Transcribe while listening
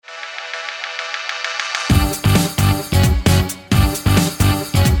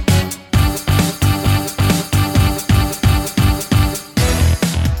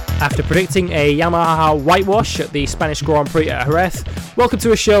after predicting a Yamaha whitewash at the Spanish Grand Prix at Jerez. Welcome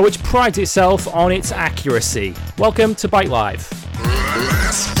to a show which prides itself on its accuracy. Welcome to Bike Live.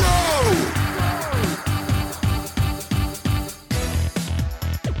 Let's go!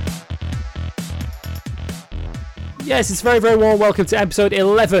 Yes, it's very, very warm welcome to episode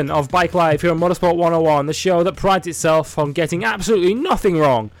 11 of Bike Live here on Motorsport 101, the show that prides itself on getting absolutely nothing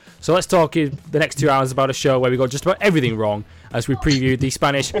wrong. So let's talk in the next 2 hours about a show where we got just about everything wrong as we previewed the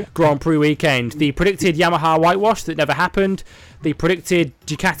Spanish Grand Prix weekend. The predicted Yamaha whitewash that never happened. The predicted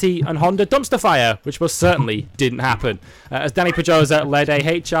Ducati and Honda dumpster fire, which most certainly didn't happen. As Dani Pedrosa led a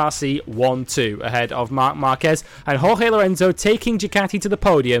HRC 1-2 ahead of Marc Marquez and Jorge Lorenzo taking Ducati to the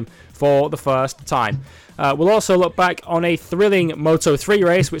podium for the first time. We'll also look back on a thrilling Moto3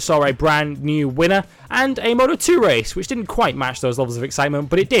 race which saw a brand new winner and a Moto2 race which didn't quite match those levels of excitement,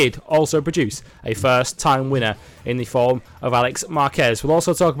 but it did also produce a first time winner in the form of Alex Marquez. We'll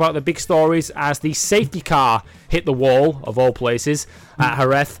also talk about the big stories as the safety car hit the wall, of all places, at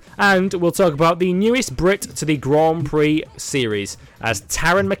Jerez, and we'll talk about the newest Brit to the Grand Prix series as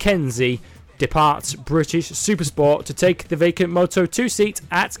Tarran Mackenzie departs British Supersport to take the vacant Moto2 seat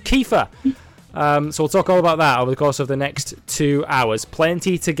at Kiefer. So we'll talk all about that over the course of the next 2 hours.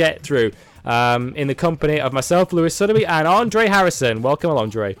 Plenty to get through in the company of myself, Lewis Sotheby, and Andre Harrison. Welcome,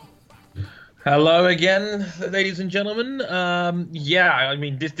 Andre. Hello again, ladies and gentlemen. I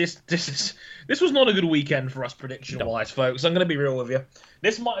mean, this was not a good weekend for us prediction-wise, folks. I'm going to be real with you.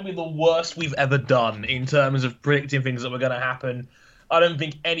 This might be the worst we've ever done in terms of predicting things that were going to happen. I don't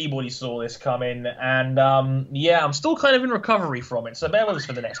think anybody saw this coming, and I'm still kind of in recovery from it, so bear with us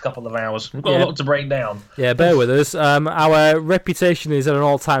for the next couple of hours. We've got a lot to break down. Yeah, bear with us. Our reputation is at an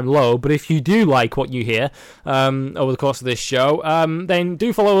all-time low, but if you do like what you hear over the course of this show, then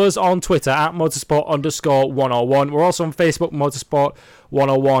do follow us on Twitter at motorsport_101. We're also on Facebook, Motorsport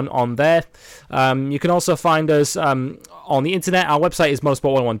 101 on there. You can also find us on the internet. Our website is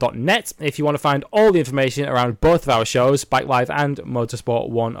motorsport101.net if you want to find all the information around both of our shows, Bike Live and Motorsport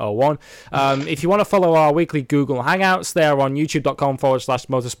 101. If you want to follow our weekly Google Hangouts, they are on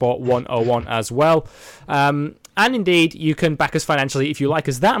youtube.com/motorsport 101 as well. And indeed, you can back us financially if you like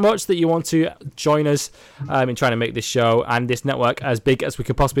us that much that you want to join us in trying to make this show and this network as big as we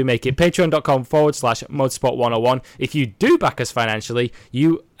could possibly make it. Patreon.com/motorsport 101. If you do back us financially,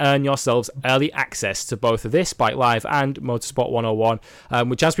 you earn yourselves early access to both of this, Bike Live and Motorsport 101,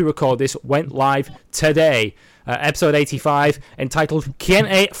 which as we record this went live today. Episode 85, entitled ¿Quién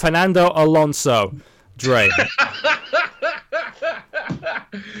es Fernando Alonso? Dre.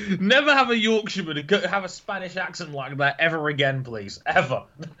 Never have a Yorkshireman have a Spanish accent like that ever again, please. Ever.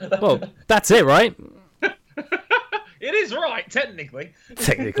 Well, that's it, right? It is right, technically.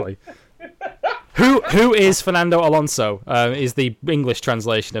 Technically. Who is Fernando Alonso is the English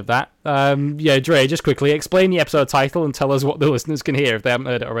translation of that. Dre, just quickly explain the episode title and tell us what the listeners can hear if they haven't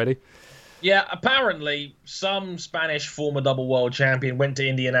heard it already. Yeah, apparently some Spanish former double world champion went to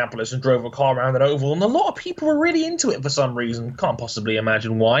Indianapolis and drove a car around an oval, and a lot of people were really into it for some reason. Can't possibly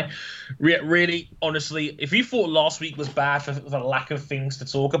imagine why. Really, honestly, if you thought last week was bad for the lack of things to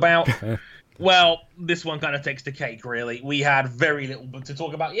talk about, well, this one kind of takes the cake, really. We had very little to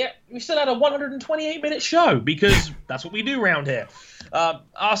talk about, yet we still had a 128-minute show, because that's what we do around here.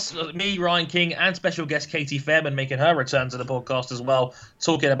 Me, Ryan King, and special guest Katie Fairman making her return to the podcast as well,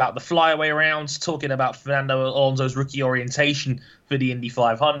 talking about the flyaway rounds, talking about Fernando Alonso's rookie orientation for the Indy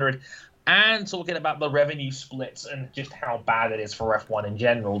 500, and talking about the revenue splits and just how bad it is for F1 in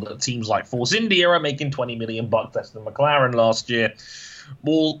general, that teams like Force India are making $20 million less than McLaren last year.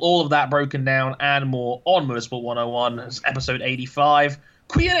 All of that broken down and more on Motorsport 101. It's episode 85.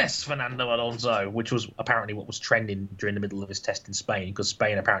 ¿Quién es Fernando Alonso? Which was apparently what was trending during the middle of his test in Spain, because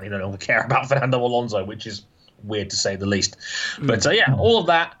Spain apparently no longer care about Fernando Alonso, which is weird to say the least. But all of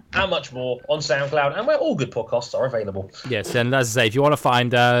that and much more on SoundCloud and where all good podcasts are available. Yes, and as I say, if you want to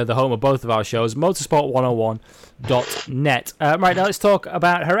find the home of both of our shows, motorsport101.net. Right, now let's talk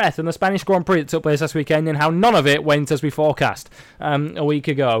about Jerez and the Spanish Grand Prix that took place last weekend and how none of it went as we forecast a week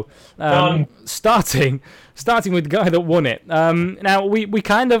ago. Starting with the guy that won it. Now we're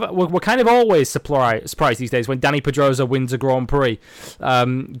kind of always surprised these days when Dani Pedrosa wins a Grand Prix,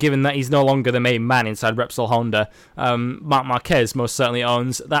 given that he's no longer the main man inside Repsol Honda. Marc Marquez most certainly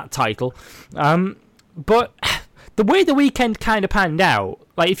owns that title, but the way the weekend kind of panned out,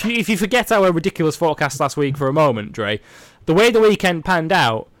 like if you forget our ridiculous forecast last week for a moment, Dre, the way the weekend panned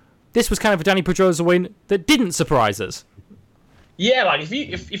out, this was kind of a Dani Pedrosa win that didn't surprise us. Yeah, like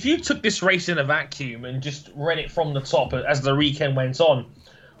if you took this race in a vacuum and just read it from the top as the weekend went on,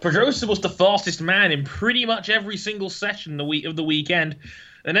 Pedrosa was the fastest man in pretty much every single session of the weekend.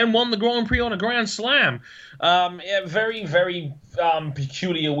 and then won the Grand Prix on a Grand Slam. Yeah, very, very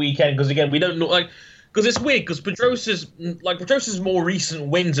peculiar weekend because again we don't know because it's weird because Pedrosa's more recent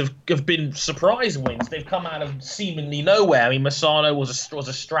wins have been surprise wins. They've come out of seemingly nowhere. I mean, Misano was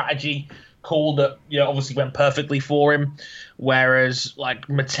a strategy call that obviously went perfectly for him, whereas like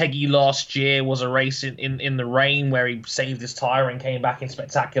Motegi last year was a race in the rain where he saved his tire and came back in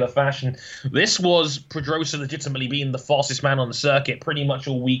spectacular fashion. This was Pedrosa legitimately being the fastest man on the circuit pretty much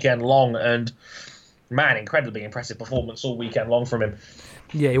all weekend long, and man, incredibly impressive performance all weekend long from him.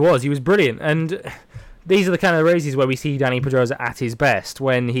 Yeah, he was brilliant, and these are the kind of races where we see Danny Pedrosa at his best,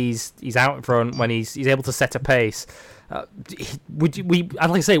 when he's out in front, when he's able to set a pace. I'd like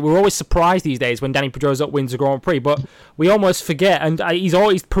to say we're always surprised these days when Danny Pedrosa wins a Grand Prix, but we almost forget, and he's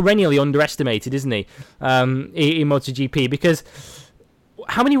always perennially underestimated, isn't he, in MotoGP? Because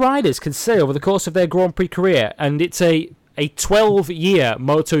how many riders can say over the course of their Grand Prix career, and it's a 12-year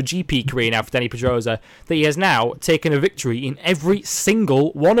MotoGP career now for Danny Pedrosa, that he has now taken a victory in every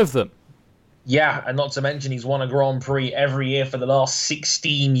single one of them? Yeah, and not to mention he's won a Grand Prix every year for the last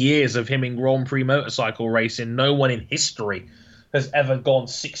 16 years of him in Grand Prix motorcycle racing. No one in history has ever gone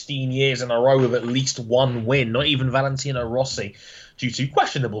 16 years in a row with at least one win, not even Valentino Rossi, due to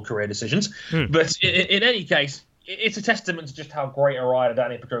questionable career decisions. But in any case, it's a testament to just how great a rider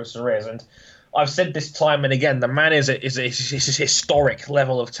Danny Pedrosa is. And I've said this time and again, the man is a historic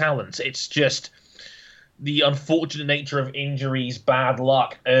level of talent. It's just the unfortunate nature of injuries, bad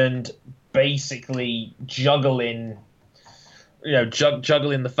luck, and basically juggling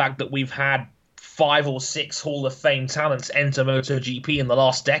the fact that we've had 5 or 6 Hall of Fame talents enter MotoGP in the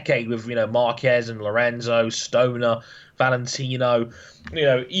last decade with Marquez and Lorenzo, Stoner, Valentino,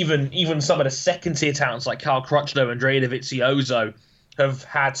 even some of the second tier talents like Cal Crutchlow and Andrea Dovizioso have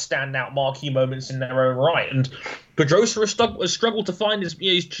had standout marquee moments in their own right, and Pedrosa has struggled to find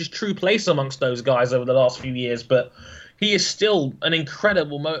his true place amongst those guys over the last few years, but he is still an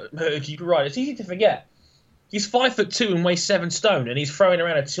incredible MotoGP rider. It's easy to forget. He's 5'2" and weighs 7 stone, and he's throwing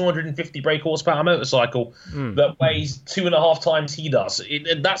around a 250 brake horsepower motorcycle that weighs 2.5 times he does.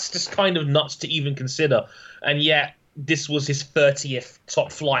 That's just kind of nuts to even consider. And yet, this was his 30th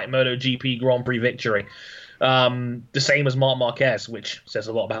top flight MotoGP Grand Prix victory. The same as Marc Marquez, which says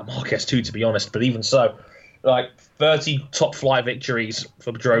a lot about Marquez too, to be honest. But even so, 30 top flight victories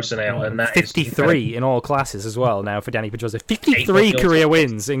for Pedrosa now, and that 53 in all classes as well now for Danny Pedrosa. 53 career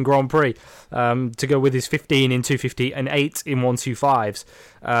wins in Grand Prix, to go with his 15 in 250 and 8 in 125s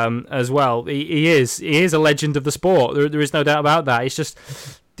as well. He is a legend of the sport. There is no doubt about that. It's just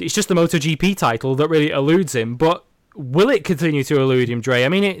the MotoGP title that really eludes him. But will it continue to elude him, Dre? I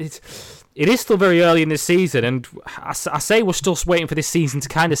mean, it is still very early in this season, and I say we're still waiting for this season to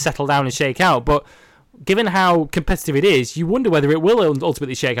kind of settle down and shake out, but given how competitive it is, you wonder whether it will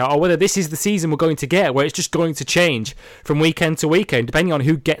ultimately shake out, or whether this is the season we're going to get, where it's just going to change from weekend to weekend, depending on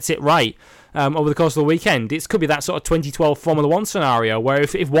who gets it right over the course of the weekend. It could be that sort of 2012 Formula 1 scenario, where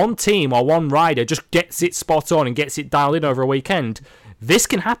if one team or one rider just gets it spot on and gets it dialed in over a weekend, this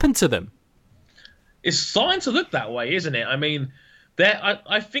can happen to them. It's starting to look that way, isn't it? I mean,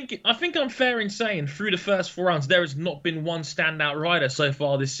 I think I'm fair in saying through the first 4 rounds there has not been one standout rider so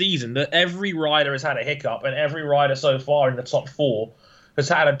far this season. That every rider has had a hiccup, and every rider so far in the top 4 has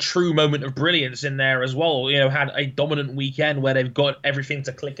had a true moment of brilliance in there as well. Had a dominant weekend where they've got everything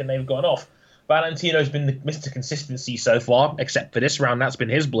to click and they've gone off. Valentino's been the Mr. Consistency so far, except for this round. That's been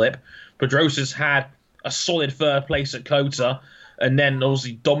his blip. Pedrosa's had a solid 3rd place at Kota, and then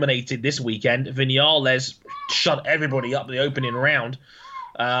obviously dominated this weekend. Vinales shut everybody up the opening round.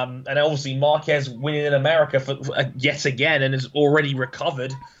 And obviously Marquez winning in America for yet again, and has already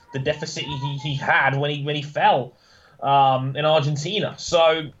recovered the deficit he had when he fell in Argentina.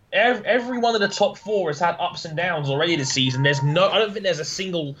 So every one of the top 4 has had ups and downs already this season. I don't think there's a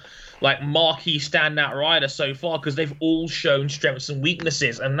single marquee standout rider so far, because they've all shown strengths and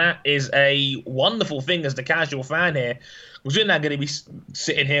weaknesses, and that is a wonderful thing as the casual fan here. Because we're now going to be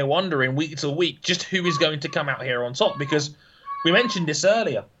sitting here wondering week to week just who is going to come out here on top, because we mentioned this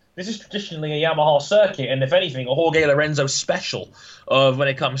earlier. This is traditionally a Yamaha circuit, and if anything, a Jorge Lorenzo special when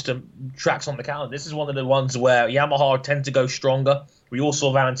it comes to tracks on the calendar. This is one of the ones where Yamaha tend to go stronger. We all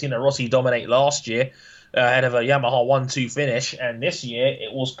saw Valentino Rossi dominate last year ahead of a Yamaha 1-2 finish, and this year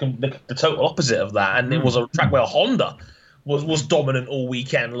it was the total opposite of that, and it was a track where Honda was dominant all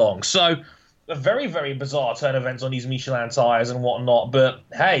weekend long. So a very, very bizarre turn of events on these Michelin tyres and whatnot. But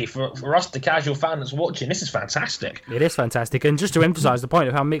hey, for us, the casual fan that's watching, this is fantastic. It is fantastic. And just to emphasise the point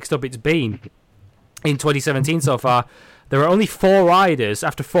of how mixed up it's been in 2017 so far, there are only 4 riders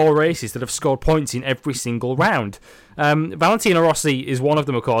after 4 races that have scored points in every single round. Valentino Rossi is one of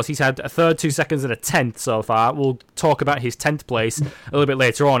them, of course. He's had a third, 2 seconds, and a 10th so far. We'll talk about his 10th place a little bit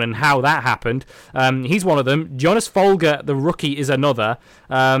later on and how that happened. He's one of them. Jonas Folger, the rookie, is another.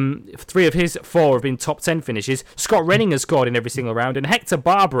 3 of his 4 have been top 10 finishes. Scott Renning has scored in every single round, and Hector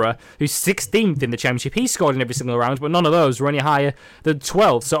Barbera, who's 16th in the championship, he's scored in every single round, but none of those were any higher than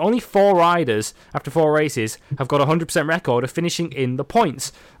 12th. So only 4 riders after 4 races have got a 100% record of finishing in the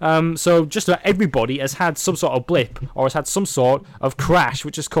points. So just about everybody has had some sort of blip or has had some sort of crash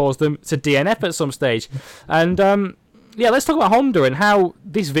which has caused them to DNF at some stage. And let's talk about Honda and how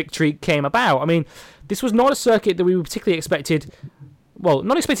this victory came about. I mean, this was not a circuit that we were particularly expected. Well,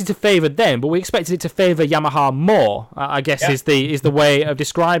 not expected to favour them, but we expected it to favour Yamaha more, I guess is the way of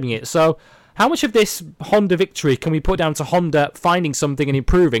describing it. So how much of this Honda victory can we put down to Honda finding something and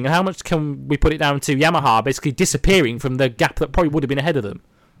improving, and how much can we put it down to Yamaha basically disappearing from the gap that probably would have been ahead of them?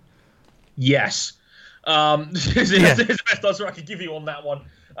 Yes. It's the best answer I could give you on that one.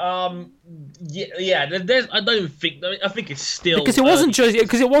 I think it's still because it wasn't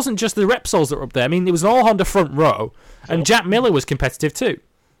just the Repsols that were up there. I mean, it was an all Honda front row, and Jack Miller was competitive too.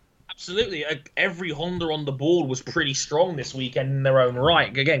 Absolutely, every Honda on the board was pretty strong this weekend in their own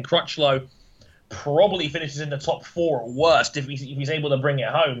right. Again, Crutchlow probably finishes in the top 4 at worst if he's able to bring it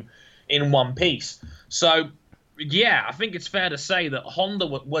home in one piece. So, yeah, I think it's fair to say that Honda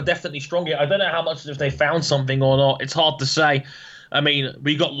were definitely stronger. I don't know how much if they found something or not. It's hard to say. I mean,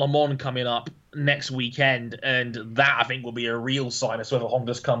 we got Le Mans coming up next weekend, and that I think will be a real sign as to whether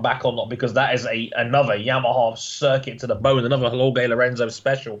Honda's come back or not, because that is another Yamaha circuit to the bone, another Jorge Lorenzo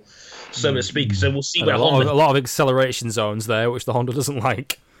special, so to speak. So we'll see where a lot of acceleration zones there, which the Honda doesn't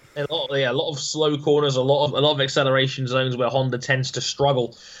like. A lot of slow corners, a lot of acceleration zones where Honda tends to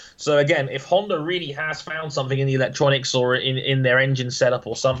struggle. So again, if Honda really has found something in the electronics or in their engine setup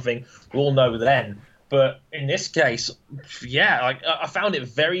or something, we'll know then. But in this case, I found it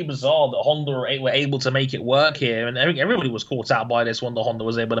very bizarre that Honda were able to make it work here. And I think everybody was caught out by this one, that Honda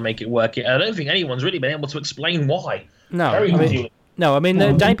was able to make it work here. And I don't think anyone's really been able to explain why. No, I mean,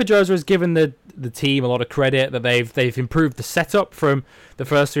 Danny Pedrosa has given the team a lot of credit that they've improved the setup from the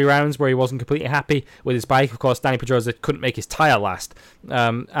first 3 rounds where he wasn't completely happy with his bike. Of course, Danny Pedrosa couldn't make his tyre last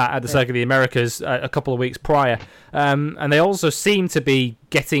at the Circuit of the Americas a couple of weeks prior. And they also seem to be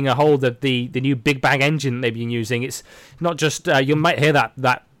getting a hold of the new Big Bang engine they've been using. It's not just, you might hear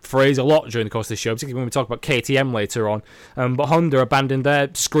that phrase a lot during the course of the show, particularly when we talk about KTM later on. But Honda abandoned their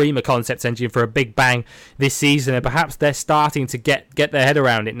Screamer concept engine for a Big Bang this season, and perhaps they're starting to get their head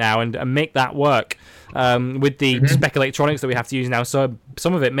around it now and make that work with the spec electronics that we have to use now. So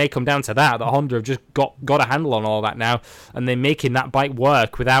some of it may come down to that Honda have just got a handle on all that now, and they're making that bike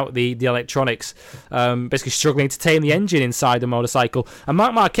work without the electronics, basically struggling to tame the engine inside the motorcycle. And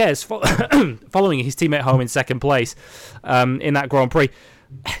Marc Marquez, following his teammate home in second place in that Grand Prix,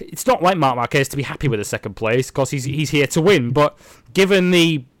 it's not like Marc Marquez to be happy with a second place, because he's here to win. But given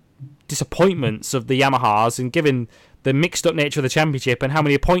the disappointments of the Yamahas and given the mixed up nature of the championship and how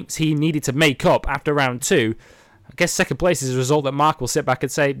many points he needed to make up after round 2, I guess second place is a result that Marc will sit back and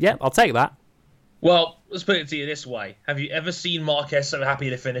say, yeah, I'll take that. Well, let's put it to you this way. Have you ever seen Marquez so happy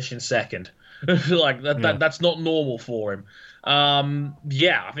to finish in second? That's not normal for him.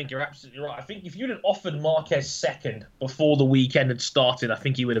 I think you're absolutely right. I think if you'd have offered Marquez second before the weekend had started, I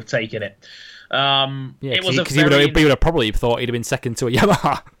think he would have taken it. Because he would have probably thought he'd have been second to a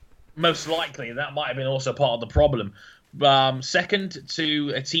Yamaha. Most likely, that might have been also part of the problem. Second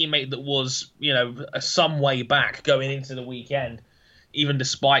to a teammate that was, some way back going into the weekend, even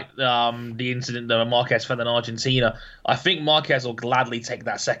despite the incident that Marquez fell in Argentina. I think Marquez will gladly take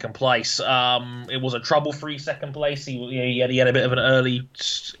that second place. It was a trouble-free second place. He had a bit of an early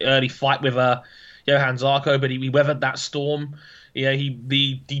fight with Johan Zarco, but he weathered that storm. Yeah, he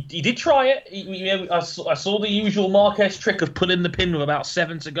did try it. I saw the usual Marquez trick of pulling the pin with about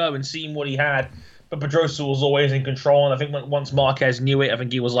 7 to go and seeing what he had. But Pedrosa was always in control, and I think once Marquez knew it, I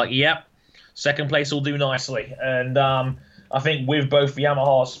think he was like, yep, second place will do nicely. And I think with both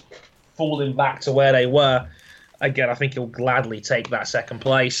Yamahas falling back to where they were, again, I think he'll gladly take that second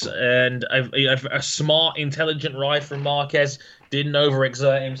place. And a smart, intelligent ride from Marquez, didn't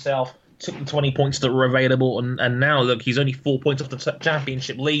overexert himself, took the 20 points that were available, and now, look, he's only 4 points off the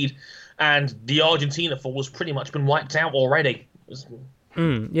championship lead, and the Argentina fall has pretty much been wiped out already.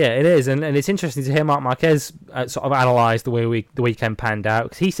 Yeah, it is, and it's interesting to hear Marc Marquez sort of analyse the way the weekend panned out,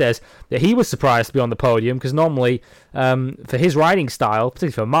 because he says that he was surprised to be on the podium, because normally, for his riding style,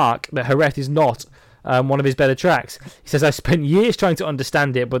 particularly for Marc, that Jerez is not one of his better tracks. He says, I spent years trying to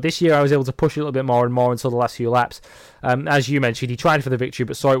understand it, but this year I was able to push a little bit more and more until the last few laps. As you mentioned, he tried for the victory,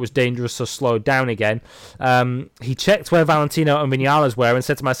 but saw it was dangerous, so slowed down again. He checked where Valentino and Vinales were and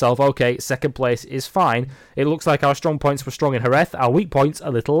said to myself, okay, second place is fine. It looks like our strong points were strong in Jerez, our weak points a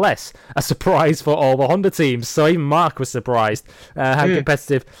little less. A surprise for all the Honda teams. So even Mark was surprised how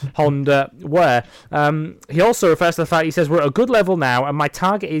competitive Honda were. He also refers to the fact, he says, we're at a good level now, and my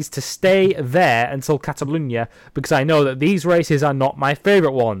target is to stay there until Catalunya, because I know that these races are not my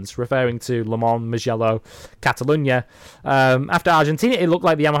favourite ones, referring to Le Mans, Mugello, Catalunya. After Argentina, it looked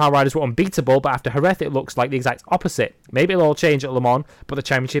like the Yamaha riders were unbeatable, but after Jerez, it looks like the exact opposite. Maybe it'll all change at Le Mans, but the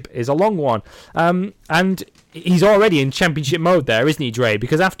championship is a long one. And he's already in championship mode there, isn't he, Dre?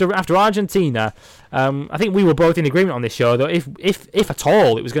 Because after Argentina, I think we were both in agreement on this show that if at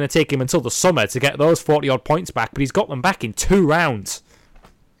all, it was going to take him until the summer to get those 40-odd points back, but he's got them back in 2 rounds.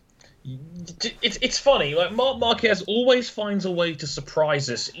 It's funny. Like Marc Marquez always finds a way to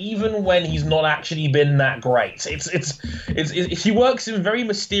surprise us, even when he's not actually been that great. He works in very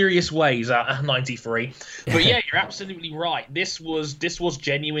mysterious ways at 93. But yeah, you're absolutely right. This was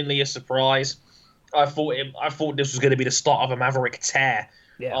genuinely a surprise. I thought this was going to be the start of a Maverick tear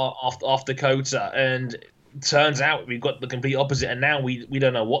after Kota, and turns out we've got the complete opposite. And now we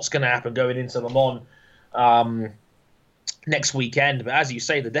don't know what's going to happen going into Le Mans next weekend. But as you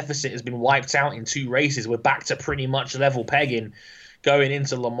say, the deficit has been wiped out in 2 races. We're back to pretty much level pegging going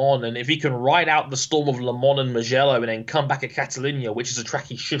into Le Mans. And if he can ride out the storm of Le Mans and Mugello and then come back at Catalunya, which is a track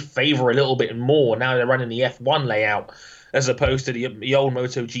he should favour a little bit more, now they're running the F1 layout as opposed to the old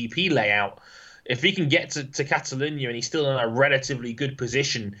MotoGP layout. If he can get to Catalunya and he's still in a relatively good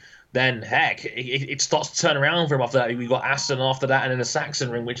position, then heck, it starts to turn around for him after that. We've got Aston after that, and then the Saxon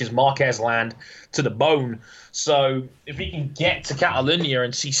Ring, which is Marquez land to the bone. So if he can get to Catalunya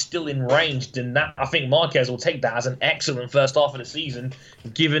and he's still in range, then that, I think Marquez will take that as an excellent first half of the season,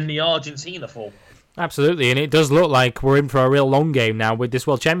 given the Argentina fall. Absolutely, and it does look like we're in for a real long game now with this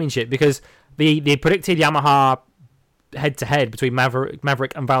World Championship, because the predicted Yamaha head-to-head between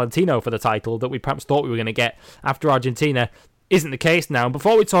Maverick and Valentino for the title that we perhaps thought we were going to get after Argentina isn't the case now. And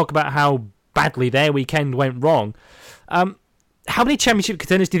before we talk about how badly their weekend went wrong, how many championship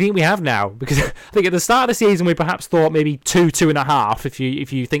contenders do you think we have now? Because I think at the start of the season we perhaps thought maybe 2.5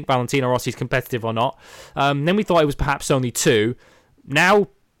 if you think Valentino Rossi's competitive or not. Then we thought it was perhaps only 2. Now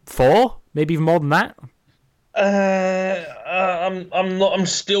 4, maybe even more than that. I'm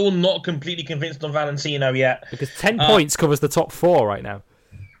still not completely convinced on Valentino yet. Because 10 points covers the top 4 right now.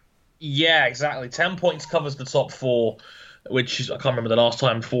 Yeah, exactly. 10 points covers the top 4, which is, I can't remember the last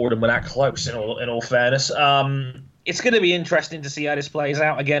time 4 of them were that close. In all fairness, it's going to be interesting to see how this plays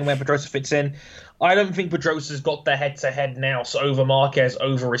out again when Pedrosa fits in. I don't think Pedrosa's got the head-to-head now over Marquez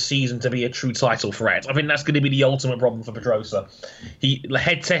over a season to be a true title threat. I think that's going to be the ultimate problem for Pedrosa.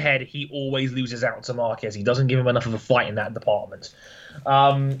 Head-to-head, he always loses out to Marquez. He doesn't give him enough of a fight in that department.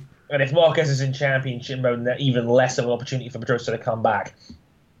 And if Marquez is in championship mode, then even less of an opportunity for Pedrosa to come back.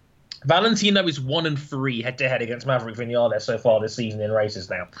 Valentino is 1-3 head-to-head against Maverick Vinales so far this season in races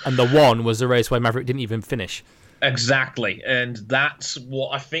now. And the 1 was a race where Maverick didn't even finish. Exactly, and that's what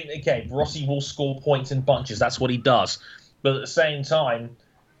I think. Okay, Rossi will score points in bunches. That's what he does. But at the same time,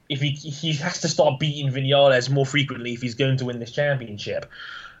 if he has to start beating Vinales more frequently if he's going to win this championship.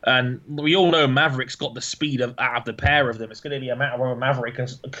 And we all know Maverick's got the speed out of the pair of them. It's going to be a matter whether Maverick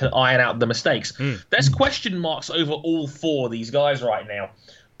can iron out the mistakes. There's question marks over all 4 of these guys right now.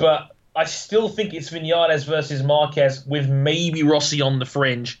 But I still think it's Vinales versus Marquez with maybe Rossi on the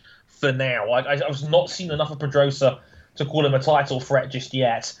fringe for now. I've not seen enough of Pedrosa to call him a title threat just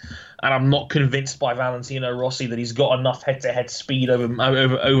yet, and I'm not convinced by Valentino Rossi that he's got enough head-to-head speed over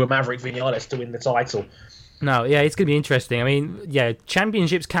Maverick Vinales to win the title. No, yeah, it's going to be interesting. I mean, yeah,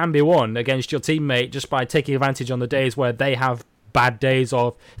 championships can be won against your teammate just by taking advantage on the days where they have bad days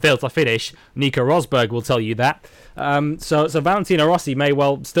or fail to finish. Nico Rosberg will tell you that. So Valentino Rossi may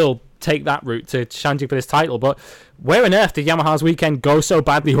well still take that route to chanting for this title, but where on earth did Yamaha's weekend go so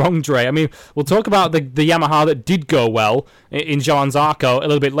badly wrong, Dre? I mean, we'll talk about the Yamaha that did go well in Johann Zarco a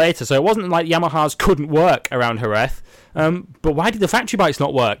little bit later, so it wasn't like Yamahas couldn't work around Jerez, but why did the factory bikes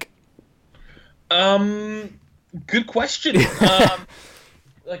not work? Good question.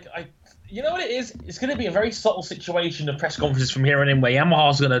 You know what it is? It's going to be a very subtle situation of press conferences from here on in where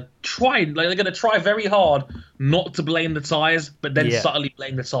Yamaha's going to try, they're going to try very hard not to blame the tyres, but then subtly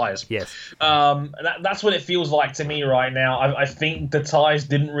blame the tyres. Yes. That's what it feels like to me right now. I think the tyres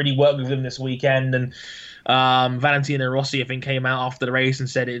didn't really work with him this weekend, and Valentino Rossi, I think, came out after the race and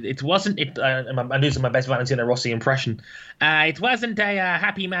said it wasn't. I'm doing my best Valentino Rossi impression. It wasn't a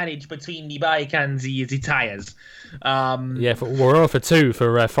happy marriage between the bike and the tyres. We're all for two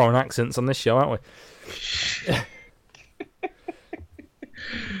for foreign accents on this show, aren't we?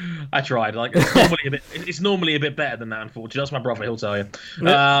 I tried. Like it's normally a bit better than that. Unfortunately, that's my brother. He'll tell you.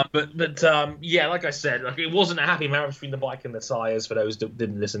 Like I said, like it wasn't a happy marriage between the bike and the tyres. For those that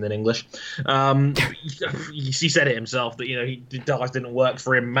didn't listen in English, he said it himself that the tyres didn't work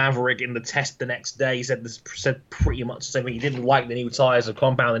for him. Maverick in the test the next day he said pretty much the same thing. He didn't like the new tyres of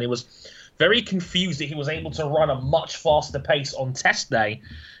Compound, and he was very confused that he was able to run a much faster pace on test day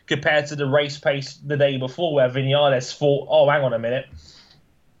compared to the race pace the day before, where Vinales thought, "Oh, hang on a minute.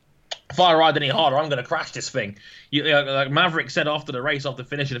 If I ride any harder, I'm going to crash this thing." Like Maverick said after the race, after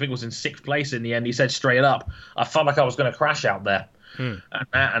finishing, I think it was in 6th place in the end. He said straight up, "I felt like I was going to crash out there,"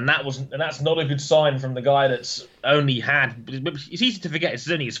 and that's not a good sign from the guy that's only had. It's easy to forget it's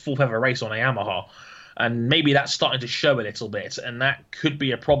only his 4th ever race on a Yamaha, and maybe that's starting to show a little bit, and that could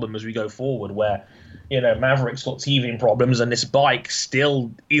be a problem as we go forward, where Maverick's got teething problems, and this bike still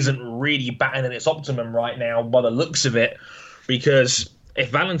isn't really batting at its optimum right now by the looks of it, because if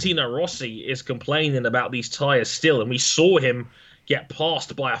Valentino Rossi is complaining about these tyres still, and we saw him get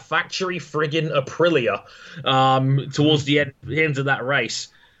passed by a factory friggin' Aprilia towards the end of that race,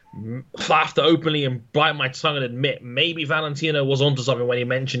 I have to openly and bite my tongue and admit maybe Valentino was onto something when he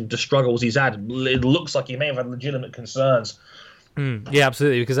mentioned the struggles he's had. It looks like he may have had legitimate concerns. Yeah,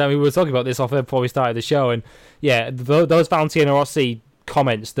 absolutely, because we were talking about this off before we started the show, and those Valentino Rossi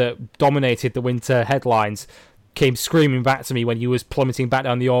comments that dominated the winter headlines came screaming back to me when he was plummeting back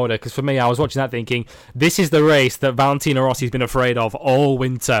down the order, because for me, I was watching that thinking, this is the race that Valentino Rossi's been afraid of all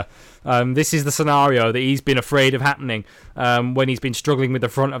winter. This is the scenario that he's been afraid of happening when he's been struggling with the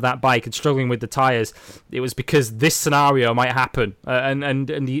front of that bike and struggling with the tyres. It was because this scenario might happen, and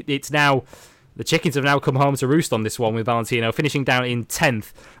it's now... The chickens have now come home to roost on this one, with Valentino finishing down in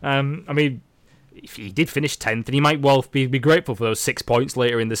 10th. If he did finish 10th, then he might well be grateful for those 6 points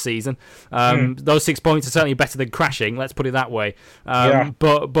later in the season. Those 6 points are certainly better than crashing, let's put it that way.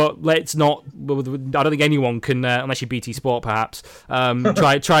 But let's not... I don't think anyone can, unless you're BT Sport perhaps,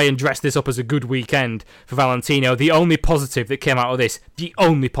 try and dress this up as a good weekend for Valentino. The only positive that came out of this, the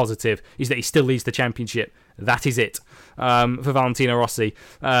only positive, is that he still leads the championship. That is it for Valentino Rossi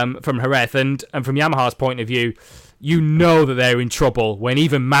from Jerez. And from Yamaha's point of view, that they're in trouble when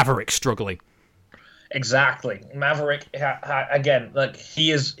even Maverick's struggling. Exactly. Maverick, again, like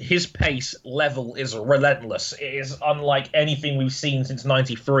his pace level is relentless. It is unlike anything we've seen since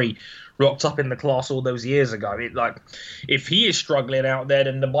 '93, rocked up in the class all those years ago. If he is struggling out there,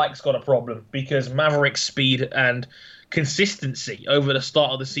 then the bike's got a problem, because Maverick's speed and consistency over the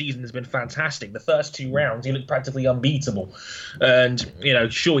start of the season has been fantastic. The first 2 rounds, he looked practically unbeatable. And,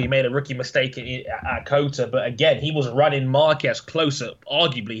 sure, he made a rookie mistake at Kota, but again, he was running Marquez closer,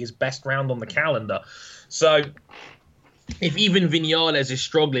 arguably his best round on the calendar. So if even Vinales is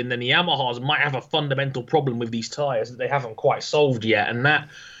struggling, then the Yamahas might have a fundamental problem with these tyres that they haven't quite solved yet, and that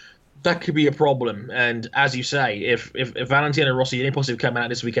could be a problem. And as you say, if Valentino Rossi, the only positive coming out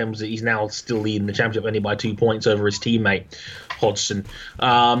this weekend was that he's now still leading the championship only by 2 points over his teammate Hodgson.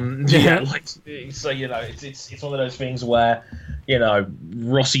 It's one of those things where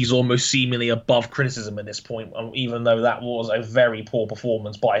Rossi's almost seemingly above criticism at this point, even though that was a very poor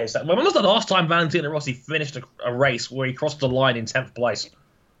performance by his. When was the last time Valentino Rossi finished a race where he crossed the line in 10th place?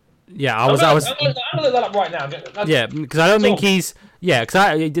 Yeah, I'm gonna look that up right now. Because I don't think he's. Yeah,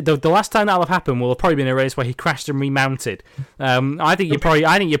 because the last time that'll have happened will have probably been a race where he crashed and remounted. I think you're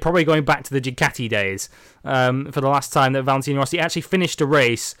probably going back to the Ducati days for the last time that Valentino Rossi actually finished a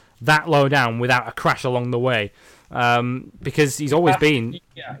race that low down without a crash along the way. Because he's always been.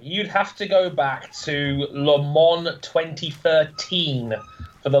 Yeah, you'd have to go back to Le Mans 2013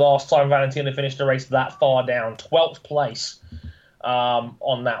 for the last time Valentino finished a race that far down, 12th place.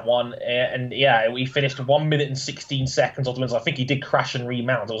 On that one, and we finished 1 minute and 16 seconds on the wins. I think he did crash and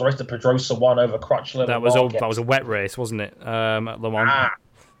remount. It was a race that Pedrosa won over Crutchlow. That was a wet race, wasn't it? At Le Mans.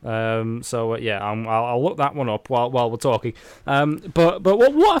 I'll look that one up while we're talking. But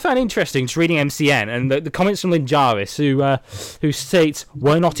what I found interesting, just reading MCN and the comments from Lynn Jarvis, who states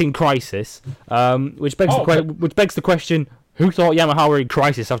we're not in crisis, which begs the question: who thought Yamaha were in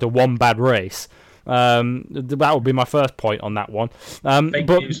crisis after one bad race? That would be my first point on that one.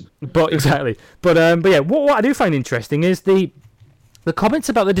 But exactly. But what I do find interesting is the the comments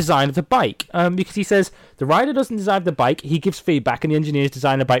about the design of the bike, because he says the rider doesn't design the bike, he gives feedback and the engineers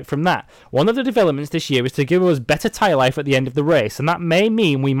design a bike from that. One of the developments this year is to give us better tyre life at the end of the race, and that may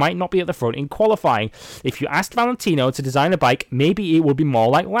mean we might not be at the front in qualifying. If you asked Valentino to design a bike, maybe it would be more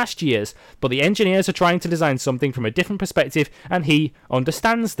like last year's, but the engineers are trying to design something from a different perspective, and he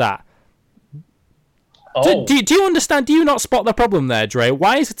understands that. Oh. Do you understand? Do you not spot the problem there, Dre?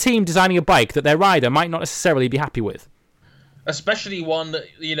 Why is a team designing a bike that their rider might not necessarily be happy with? Especially one that,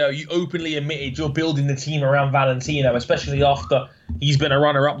 you openly admitted you're building the team around Valentino, especially after he's been a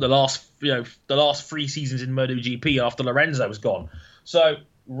runner-up the last 3 seasons in MotoGP after Lorenzo was gone. So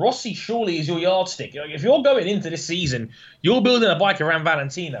Rossi surely is your yardstick. If you're going into this season, you're building a bike around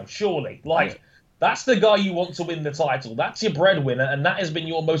Valentino, surely. That's the guy you want to win the title. That's your breadwinner, and that has been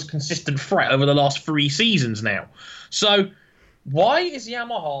your most consistent threat over the last 3 seasons now. So why is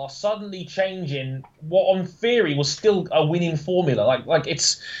Yamaha suddenly changing what, on theory, was still a winning formula?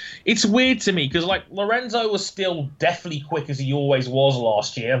 It's weird to me because Lorenzo was still definitely quick as he always was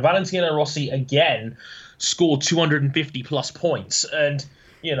last year. Valentino Rossi again scored 250 plus points, and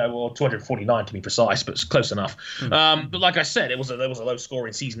 249 to be precise, but it's close enough. But like I said, there was a low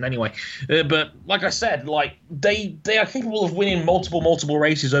scoring season anyway. But like I said, they are capable of winning multiple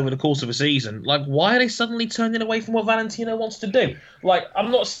races over the course of a season. Why are they suddenly turning away from what Valentino wants to do? I'm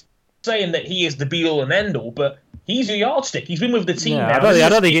not saying that he is the be all and end all, but he's your yardstick. He's been with the team now. I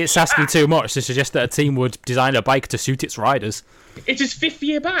don't think it's asking too much to suggest that a team would design a bike to suit its riders. It's his 5th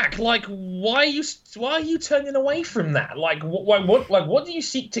year back. Why are you turning away from that? What do you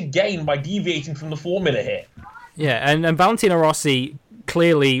seek to gain by deviating from the formula here? Yeah, and Valentino Rossi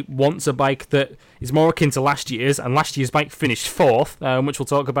clearly wants a bike that is more akin to last year's, and last year's bike finished 4th, which we'll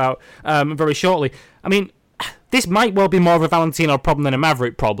talk about very shortly. I mean, this might well be more of a Valentino problem than a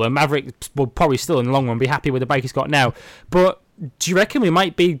Maverick problem. Maverick will probably still, in the long run, be happy with the bike he's got now. But do you reckon we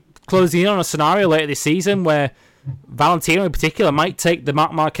might be closing in on a scenario later this season where Valentino in particular might take the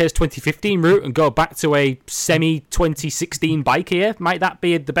Marc Marquez 2015 route and go back to a semi-2016 bike here? Might that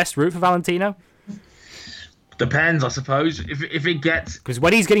be the best route for Valentino? Depends, I suppose. If it gets... Because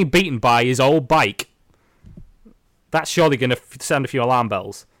when he's getting beaten by his old bike, that's surely going to sound a few alarm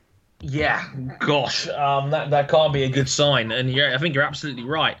bells. Yeah, gosh, that can't be a good sign. And I think you're absolutely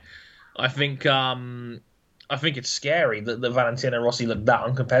right. I think it's scary that Valentino Rossi looked that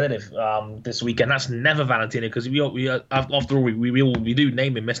uncompetitive this weekend. That's never Valentino, because after all we do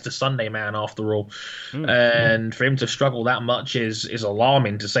name him Mr. Sunday Man after all, and for him to struggle that much is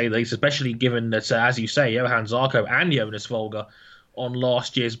alarming to say the least. Especially given that, as you say, Johan Zarco and Jonas Folger on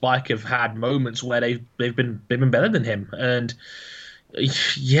last year's bike have had moments where they've been better than him. And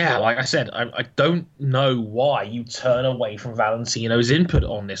yeah, like I said, I don't know why you turn away from Valentino's input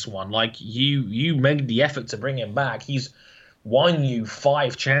on this one. You made the effort to bring him back. He's won you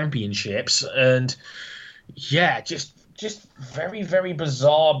 5 championships, and yeah, just very, very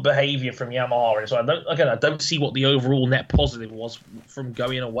bizarre behavior from Yamaha. And so I don't see what the overall net positive was from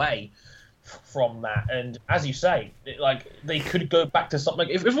going away from that. And as you say, they could go back to something.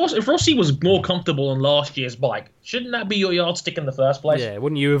 If Rossi was more comfortable on last year's bike, shouldn't that be your yardstick in the first place? Yeah,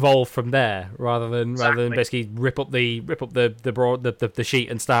 wouldn't you evolve from there rather than basically rip up the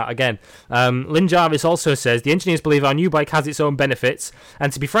sheet and start again? Lynn Jarvis also says the engineers believe our new bike has its own benefits,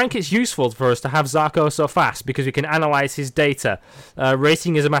 and to be frank, it's useful for us to have Zarco so fast because we can analyse his data.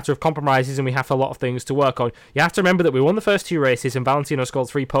 Racing is a matter of compromises, and we have a lot of things to work on. You have to remember that we won the first 2 races, and Valentino scored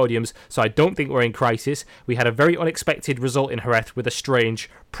 3 podiums, so I don't think we're in crisis. We had a very unexpected result in Jerez with a strange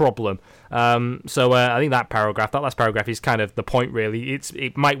problem. So I think that last paragraph is kind of the point, really.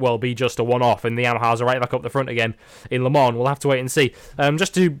 It might well be just a one-off, and the Yamahas are right back up the front again in Le Mans. We'll have to wait and see.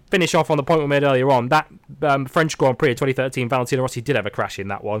 Just to finish off on the point we made earlier on, that French Grand Prix of 2013, Valentino Rossi did have a crash in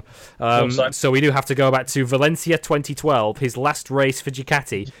that one. So we do have to go back to Valencia 2012, his last race for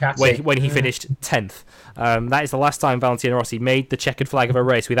Ducati. When he finished 10th. That is the last time Valentino Rossi made the checkered flag of a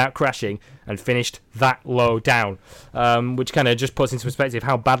race without crashing and finished that low down, which kind of just puts into perspective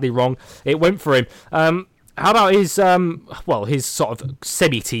how badly wrong it went for him. How about his sort of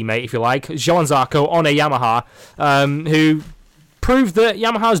semi-teammate, if you like, Johan Zarco on a Yamaha, who proved that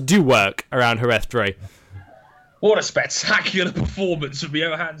Yamahas do work around Jerez, Dre? What a spectacular performance from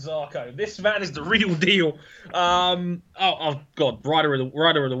Johan Zarco. This man is the real deal. Oh God, rider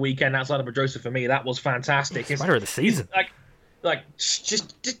of the weekend outside of Pedrosa for me. That was fantastic. Rider of the season.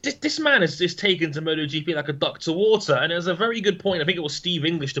 This man is taken to MotoGP like a duck to water. And there's a very good point. I think it was Steve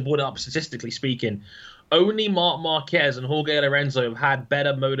English that brought it up, statistically speaking. Only Marc Marquez and Jorge Lorenzo have had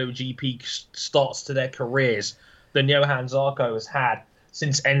better MotoGP starts to their careers than Johan Zarco has had.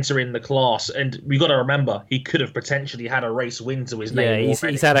 since entering the class. And we got to remember, he could have potentially had a race win to his name. Yeah,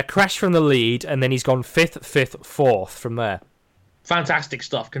 he's had a crash from the lead, and then he's gone fifth, fourth from there. Fantastic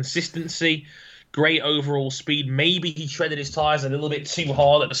stuff. Consistency, great overall speed. Maybe he shredded his tyres a little bit too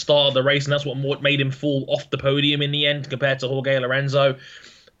hard at the start of the race, and that's what made him fall off the podium in the end compared to Jorge Lorenzo.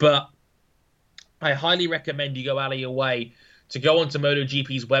 But I highly recommend you go out of your way to go onto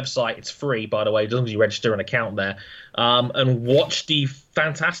MotoGP's website. It's free, by the way, as long as you register an account there, and watch the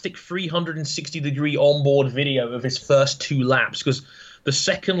fantastic 360-degree onboard video of his first 2 laps. Because the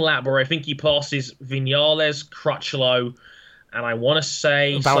second lap, where I think he passes Vinales, Crutchlow, and I want to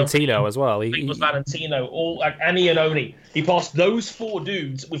say Valentino as well. It was Valentino, and Iannone. He passed those 4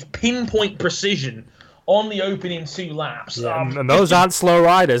 dudes with pinpoint precision on the opening 2 laps. Yeah, and those aren't slow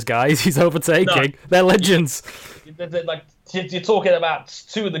riders, guys. He's overtaking. No. They're legends. Like, you're talking about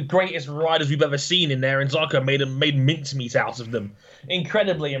 2 of the greatest riders we've ever seen in there, and Zarco made mincemeat out of them.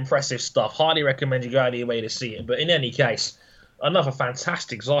 Incredibly impressive stuff. Highly recommend you go out of your way to see it. But in any case, another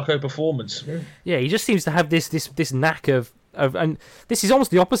fantastic Zarco performance. Yeah, he just seems to have this knack of, and this is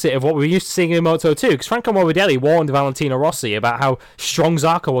almost the opposite of what we were used to seeing in Moto2, because Franco Morbidelli warned Valentino Rossi about how strong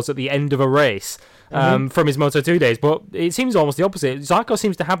Zarco was at the end of a race from his Moto2 days, but it seems almost the opposite. Zarco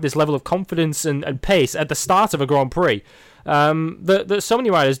seems to have this level of confidence and pace at the start of a Grand Prix that so many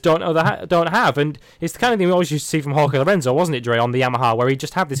riders don't have, and it's the kind of thing we always used to see from Jorge Lorenzo, wasn't it, Dre, on the Yamaha, where he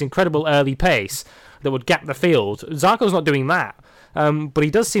just had this incredible early pace that would gap the field. Zarco's not doing that, but he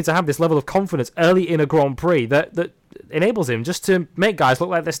does seem to have this level of confidence early in a Grand Prix that enables him just to make guys look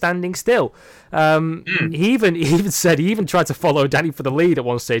like they're standing still. He even tried to follow Danny for the lead at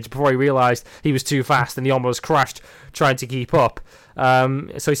one stage before he realised he was too fast and he almost crashed trying to keep up.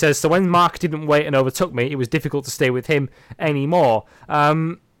 So he says, so when Mark didn't wait and overtook me, it was difficult to stay with him anymore.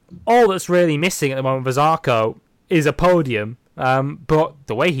 All that's really missing at the moment for Zarco is a podium, but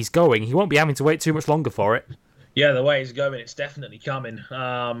the way he's going, he won't be having to wait too much longer for it. Yeah, the way he's going, it's definitely coming.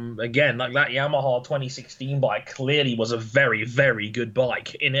 Again, like that Yamaha 2016 bike clearly was a very, very good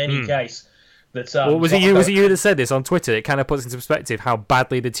bike. In any case, that was it you that said this on Twitter? It kind of puts into perspective how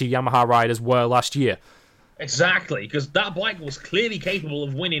badly the 2 Yamaha riders were last year. Exactly, because that bike was clearly capable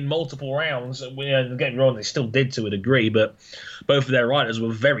of winning multiple rounds. Don't get me wrong, they still did to a degree, but both of their riders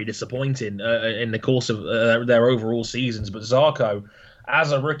were very disappointing in the course of their overall seasons. But Zarco,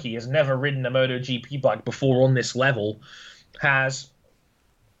 as a rookie, has never ridden a MotoGP bike before on this level, has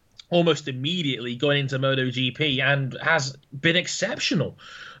almost immediately gone into MotoGP and has been exceptional.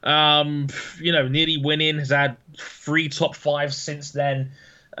 Nearly winning, has had 3 top 5s since then.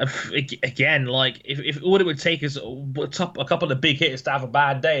 Again, like if all it would take is a couple of big hits to have a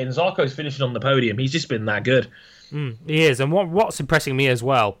bad day, and Zarco's finishing on the podium, he's just been that good. He is, and what's impressing me as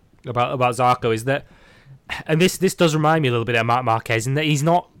well about Zarco is that, and this does remind me a little bit of Marc Marquez, in that he's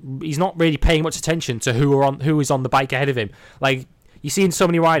not really paying much attention to who is on the bike ahead of him. Like, you see in so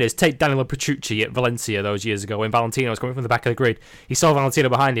many riders, take Danilo Petrucci at Valencia those years ago when Valentino was coming from the back of the grid. He saw Valentino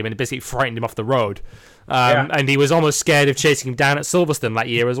behind him and it basically frightened him off the road. And he was almost scared of chasing him down at Silverstone that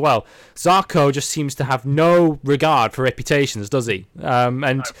year as well. Zarco just seems to have no regard for reputations, does he?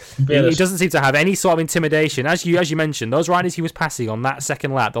 And he doesn't seem to have any sort of intimidation. As you mentioned, those riders he was passing on that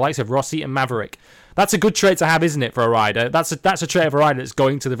second lap, the likes of Rossi and Maverick, that's a good trait to have, isn't it, for a rider? That's a trait of a rider that's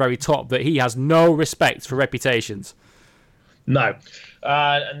going to the very top, that he has no respect for reputations. No.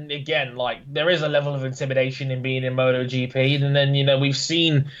 And again, like, there is a level of intimidation in being in MotoGP. And then, we've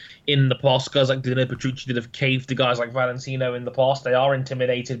seen in the past guys like Danilo Petrucci that have caved to guys like Valentino in the past. They are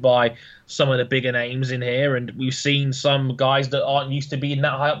intimidated by some of the bigger names in here. And we've seen some guys that aren't used to being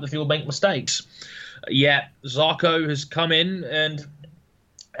that high up the field make mistakes. Yet Zarco has come in, and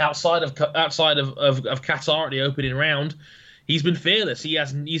outside of Qatar at the opening round, he's been fearless.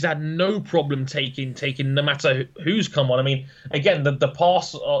 He's had no problem taking no matter who's come on. I mean, again, the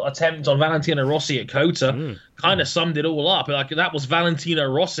pass attempt on Valentino Rossi at Kota kind of summed it all up. Like, that was Valentino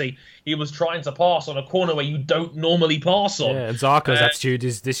Rossi. He was trying to pass on a corner where you don't normally pass on. Yeah, and Zarco's attitude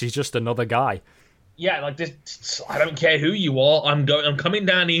is, this is just another guy. Yeah, like this. I don't care who you are. I'm coming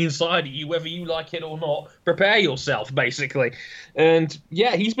down the inside of you, whether you like it or not. Prepare yourself, basically. And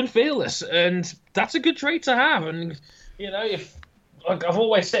yeah, he's been fearless, and that's a good trait to have. And if, like I've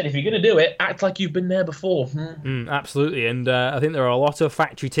always said, if you're going to do it, act like you've been there before. Absolutely, and I think there are a lot of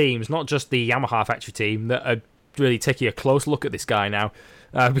factory teams, not just the Yamaha factory team, that are really taking a close look at this guy now.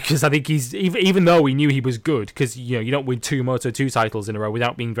 Because I think he's, even though we knew he was good, because you don't win 2 Moto2 titles in a row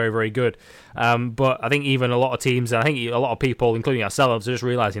without being very, very good. But I think even a lot of teams, and I think a lot of people, including ourselves, are just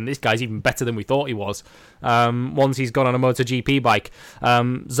realising this guy's even better than we thought he was. Once he's gone on a MotoGP bike.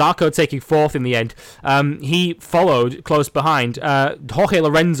 Zarco taking 4th in the end. He followed close behind Jorge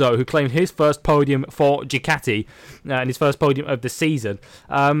Lorenzo, who claimed his first podium for Ducati and his first podium of the season.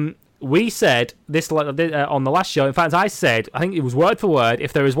 We said this on the last show. In fact, I said, I think it was word for word,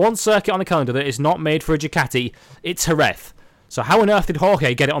 if there is one circuit on the calendar that is not made for a Ducati, it's Jerez. So how on earth did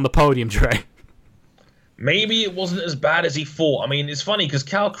Jorge get it on the podium, Trey? Maybe it wasn't as bad as he thought. I mean, it's funny because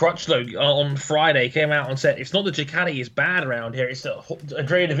Cal Crutchlow on Friday came out and said, it's not the Ducati is bad around here, it's that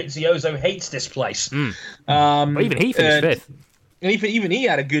Andrea Dovizioso hates this place. But even he finished 5th. And even he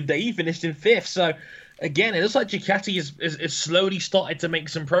had a good day. He finished in 5th. So, again, it looks like Ducati is slowly started to make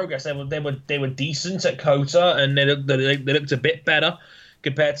some progress. They were decent at Kota, and they looked a bit better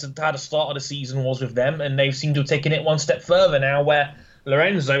compared to how the start of the season was with them, and they seem to have taken it one step further now, where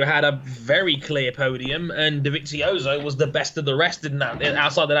Lorenzo had a very clear podium, and Dovizioso was the best of the rest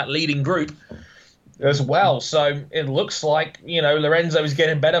outside of that leading group as well. So it looks like Lorenzo is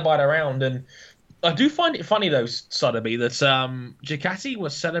getting better by the round, and I do find it funny, though, Sotheby, that Ducati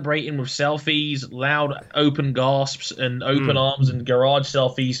was celebrating with selfies, loud open gasps and open arms and garage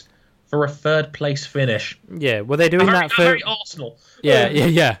selfies for a 3rd place finish. Yeah, were they doing that for very Arsenal?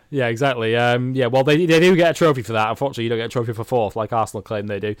 Yeah, exactly. Well, they do get a trophy for that. Unfortunately, you don't get a trophy for 4th, like Arsenal claim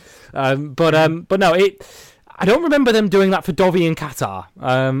they do. But no, I don't remember them doing that for Dovi in Qatar.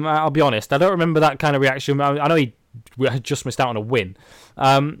 I'll be honest, I don't remember that kind of reaction. I know he had just missed out on a win,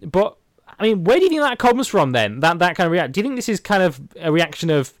 but. I mean, where do you think that comes from then? That kind of reaction. Do you think this is kind of a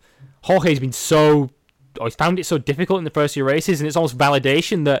reaction of Jorge's been he's found it so difficult in the first few races, and it's almost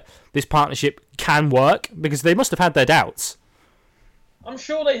validation that this partnership can work, because they must have had their doubts. I'm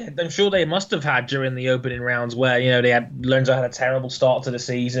sure they must have had during the opening rounds where Lorenzo had a terrible start to the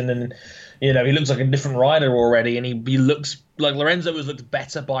season, and he looks like a different rider already, and he looks like Lorenzo has looked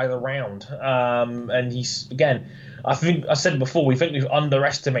better by the round, and he's again. I think I said before, we've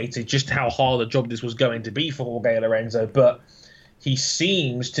underestimated just how hard a job this was going to be for Jorge Lorenzo, but he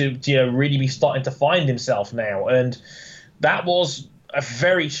seems to really be starting to find himself now, and that was a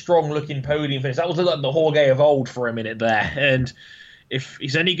very strong-looking podium finish. That was like the Jorge of old for a minute there, and if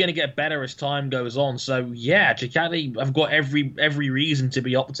he's only going to get better as time goes on. So yeah, Ducati, I've got every reason to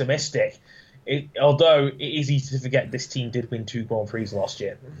be optimistic. Although it is easy to forget, this team did win 2 Grand Prix last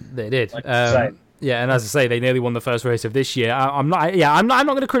year. They did. Yeah, and as I say, they nearly won the first race of this year. I'm not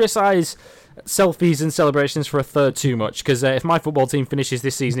going to criticise selfies and celebrations for a 3rd too much, because if my football team finishes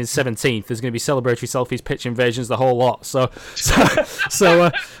this season in 17th, there's going to be celebratory selfies, pitch invasions, the whole lot. So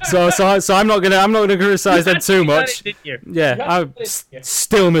I'm not going to criticise them too much. Yeah, I'm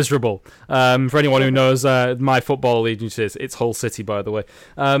still miserable. For anyone who knows my football allegiances, it's Hull City, by the way.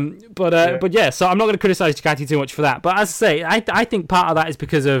 But yeah, so I'm not going to criticise Ducati too much for that. But as I say, I think part of that is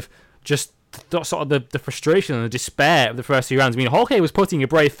because of just sort of the frustration and the despair of the first few rounds. I mean, Jorge was putting a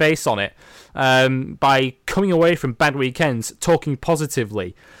brave face on it by coming away from bad weekends talking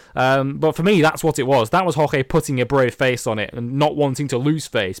positively. But for me, that's what it was. That was Jorge putting a brave face on it and not wanting to lose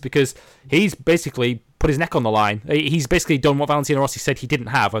face, because he's basically put his neck on the line. He's basically done what Valentino Rossi said he didn't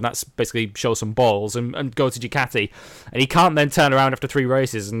have, and that's basically show some balls and go to Ducati. And he can't then turn around after 3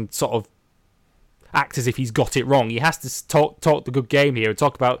 races and sort of act as if he's got it wrong. He has to talk the good game here and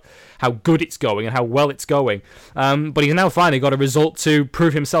talk about how good it's going and how well it's going. But he's now finally got a result to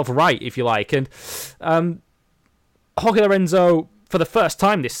prove himself right, if you like. And Jorge Lorenzo, for the first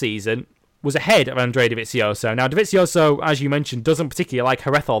time this season, was ahead of Andrea Dovizioso. Now, Dovizioso, as you mentioned, doesn't particularly like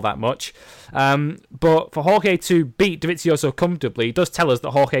Jerez all that much. But for Jorge to beat Dovizioso comfortably does tell us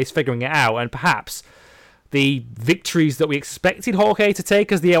that Jorge's figuring it out, and perhaps the victories that we expected Jorge to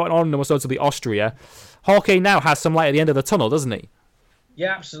take as the year went on, and most notably Austria, Jorge now has some light at the end of the tunnel, doesn't he?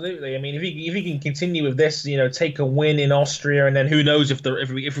 Yeah, absolutely. I mean, if he can continue with this, take a win in Austria, and then who knows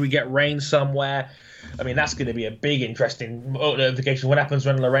if we get rain somewhere. I mean, that's going to be a big, interesting notification. What happens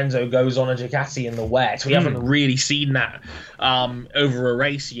when Lorenzo goes on a Ducati in the wet? We haven't really seen that over a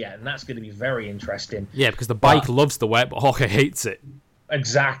race yet, and that's going to be very interesting. Yeah, because the bike loves the wet, but Jorge hates it.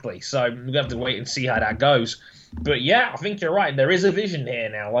 Exactly. So we're going to have to wait and see how that goes. But yeah, I think you're right. There is a vision here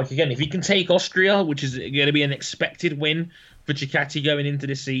now. Like, again, if he can take Austria, which is going to be an expected win for Ducati going into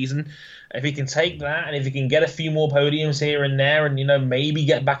this season, if he can take that, and if he can get a few more podiums here and there, and maybe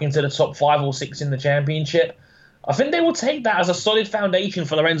get back into the top 5 or 6 in the championship, I think they will take that as a solid foundation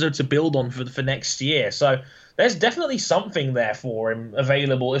for Lorenzo to build on for next year. So there's definitely something there for him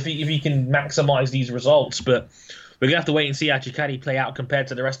available if he can maximize these results. But we're going to have to wait and see how Ducati play out compared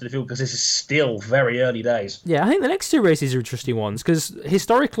to the rest of the field because this is still very early days. Yeah, I think the next two races are interesting ones because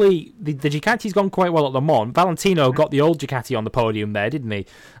historically the Ducati's gone quite well at Le Mans. Valentino got the old Ducati on the podium there, didn't he?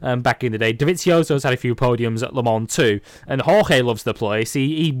 Back in the day. Dovizioso's had a few podiums at Le Mans too, and Jorge loves the place.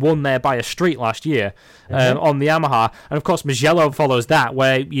 He won there by a street last year on the Yamaha, and of course Mugello follows that,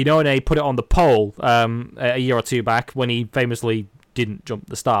 where Iannone put it on the pole a year or two back when he famously didn't jump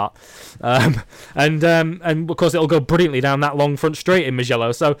the start, and of course it'll go brilliantly down that long front straight in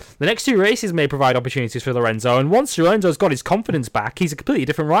Mugello. So the next two races may provide opportunities for Lorenzo, and once Lorenzo's got his confidence back, he's a completely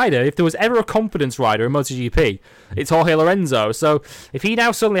different rider. If there was ever a confidence rider in MotoGP, it's Jorge Lorenzo. So if he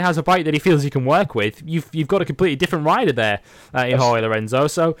now suddenly has a bike that he feels he can work with, you've got a completely different rider there in Jorge Lorenzo.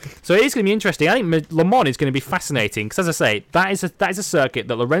 So it is going to be interesting. I think Le Mans is going to be fascinating because, as I say, that is a circuit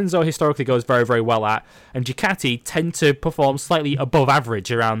that Lorenzo historically goes very, very well at, and Ducati tend to perform slightly above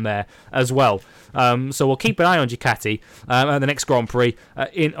average around there as well. So we'll keep an eye on Ducati at the next Grand Prix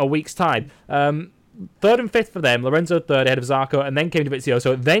in a week's time. Third and fifth for them, Lorenzo third ahead of Zarco, and then came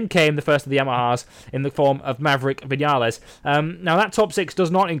Dovizioso, then came the first of the Yamahas in the form of Maverick Vinales. Now that top six does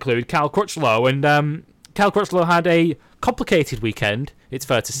not include Cal Crutchlow, and Cal Crutchlow had a complicated weekend, it's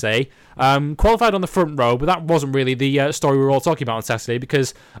fair to say. Qualified on the front row, but that wasn't really the story we were all talking about on Saturday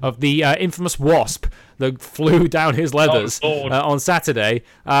because of the infamous wasp that flew down his leathers on Saturday.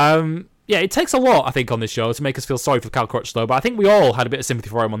 Yeah, it takes a lot, I think, on this show to make us feel sorry for Cal Crutchlow, but I think we all had a bit of sympathy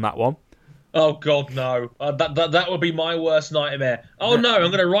for him on that one. Oh, God, no. That would be my worst nightmare. Oh, no,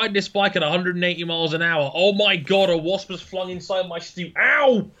 I'm going to ride this bike at 180 miles an hour. Oh, my God, a wasp was flung inside my stew.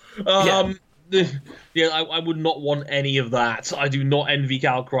 Ow! I would not want any of that. I do not envy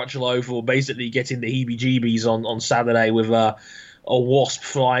Cal Crutchlow for basically getting the heebie-jeebies on Saturday with a wasp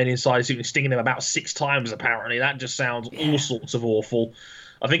flying inside his suit and stinging him about 6 times, apparently. That just sounds all sorts of awful.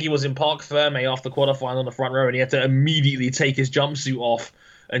 I think he was in Parc Ferme after qualifying on the front row, and he had to immediately take his jumpsuit off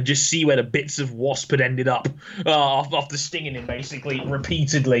and just see where the bits of wasp had ended up after stinging him, basically,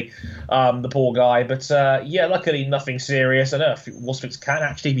 repeatedly, the poor guy. But, luckily nothing serious. I know wasps can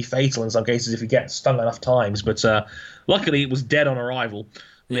actually be fatal in some cases if you get stung enough times, but luckily it was dead on arrival,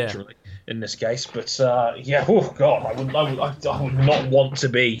 literally, in this case. But, oh, God, I would not want to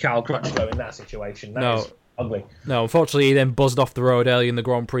be Cal Crutchlow in that situation. That is ugly. No, unfortunately, he then buzzed off the road early in the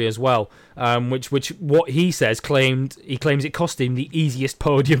Grand Prix as well, which what he says claims it cost him the easiest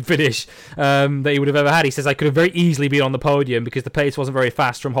podium finish that he would have ever had. He says, I could have very easily been on the podium because the pace wasn't very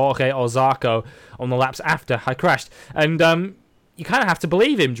fast from Jorge or Zarco on the laps after I crashed. And you kind of have to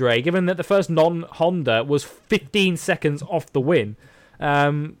believe him, Dre, given that the first non-Honda was 15 seconds off the win.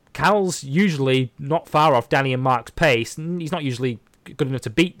 Cal's usually not far off Danny and Mark's pace. He's not usually good enough to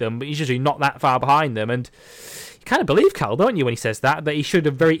beat them, but he's usually not that far behind them, and you kind of believe Cal, don't you, when he says that he should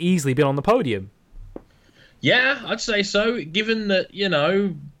have very easily been on the podium. Yeah, I'd say so, given that,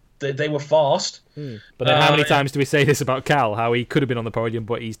 they were fast. But then how many times do we say this about Cal, how he could have been on the podium,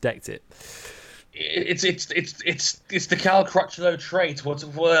 but he's decked it? It's the Cal Crutchlow trait.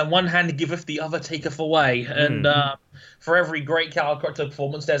 One hand giveth, the other taketh away, and for every great Cal Crutchlow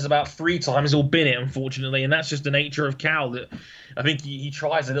performance, there's about 3 times he'll bin it, unfortunately, and that's just the nature of Cal. That I think he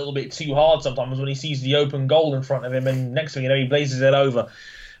tries a little bit too hard sometimes when he sees the open goal in front of him, and next thing you know, he blazes it over.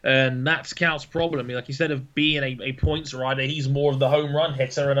 And that's Cal's problem. Like, instead of being a points rider, he's more of the home run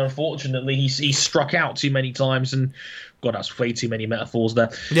hitter, and unfortunately, he's struck out too many times. And God, that's way too many metaphors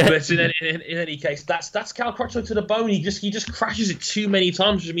there. Yeah. But in any case, that's Cal Crutchlow to the bone. He just crashes it too many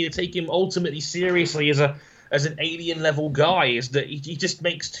times for me to take him ultimately seriously as an alien level guy. Is that he just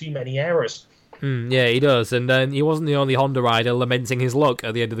makes too many errors. Yeah, he does, and he wasn't the only Honda rider lamenting his luck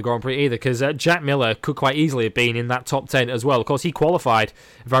at the end of the Grand Prix either, because Jack Miller could quite easily have been in that top 10 as well. Of course, he qualified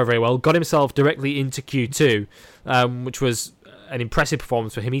very, very well, got himself directly into Q2, which was an impressive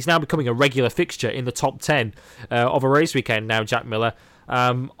performance for him. He's now becoming a regular fixture in the top 10 of a race weekend now, Jack Miller,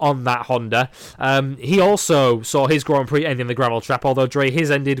 on that Honda. He also saw his Grand Prix end in the gravel trap, although Dre,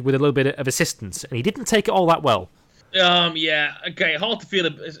 his ended with a little bit of assistance, and he didn't take it all that well. Hard to feel.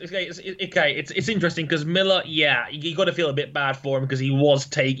 It's interesting because Miller, you got to feel a bit bad for him because he was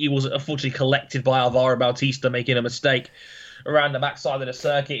unfortunately collected by Alvaro Bautista making a mistake around the backside of the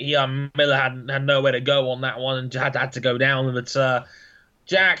circuit. Miller had nowhere to go on that one and had to go down. But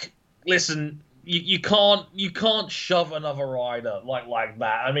Jack, listen, you can't shove another rider like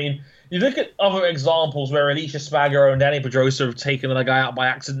that. I mean, you look at other examples where Alicia Spargaro and Danny Pedrosa have taken a guy out by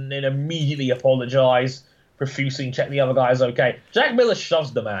accident and immediately apologise. profusely and check the other guy's okay. Jack Miller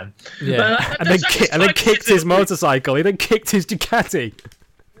shoves the man. Yeah, and then kicked his motorcycle. He then kicked his Ducati.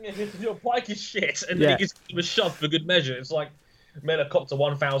 Your bike is shit, and then he was shoved for good measure. It's like Miller copped a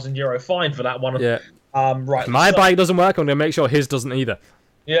 €1,000 fine for that one. Yeah. Right. If my bike doesn't work, I'm going to make sure his doesn't either.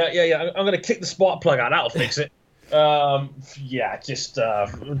 Yeah. I'm going to kick the spark plug out. That'll fix it. Just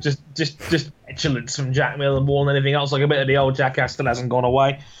petulance from Jack Miller more than anything else. Like a bit of the old jackass still hasn't gone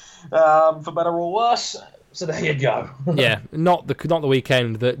away, for better or worse. So there you go. Yeah, not the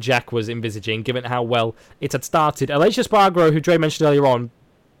weekend that Jack was envisaging, given how well it had started. Aleix Espargaro, who Dre mentioned earlier on,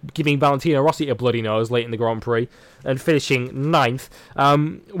 giving Valentino Rossi a bloody nose late in the Grand Prix and finishing ninth,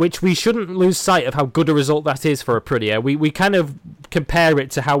 which we shouldn't lose sight of how good a result that is for Aprilia. We kind of compare it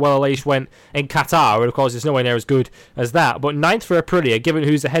to how well Aleix went in Qatar, and of course it's nowhere near as good as that, but ninth for Aprilia, given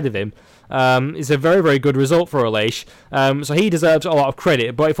who's ahead of him, is a very, very good result for Aleix. So he deserves a lot of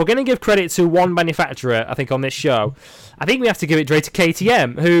credit, but if we're going to give credit to one manufacturer, I think on this show, I think we have to give it Dre to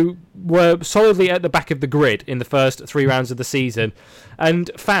KTM, who were solidly at the back of the grid in the first 3 rounds of the season and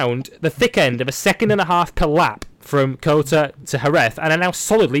found the thick end of a 1.5 seconds per lap from Kota to Jerez and are now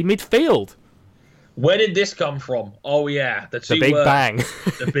solidly midfield. Where did this come from? Oh, yeah. The Big Bang.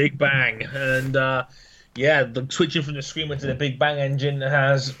 The Big Bang. And, the switching from the Screamer to the Big Bang engine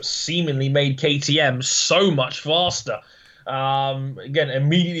has seemingly made KTM so much faster. Again,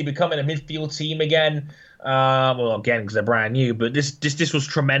 immediately becoming a midfield team again. Because they're brand new, but this was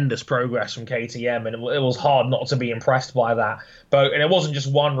tremendous progress from KTM, and it was hard not to be impressed by that. And it wasn't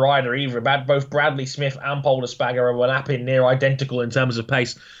just one rider either. Both Bradley Smith and Pol Espargaro were lapping near identical in terms of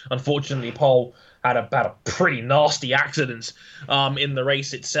pace. Unfortunately, Pol had a pretty nasty accident in the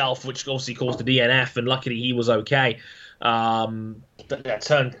race itself, which obviously caused a DNF, and luckily he was okay. Turn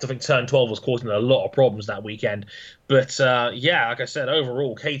 12 was causing a lot of problems that weekend. But like I said,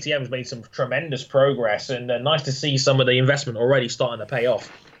 overall, KTM's made some tremendous progress, and nice to see some of the investment already starting to pay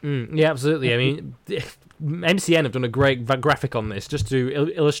off. Yeah, absolutely. I mean, MCN have done a great graphic on this just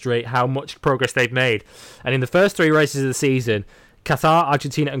to illustrate how much progress they've made. And in the first 3 races of the season, Qatar,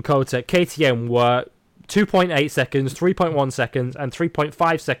 Argentina, and Kota, KTM were 2.8 seconds, 3.1 seconds, and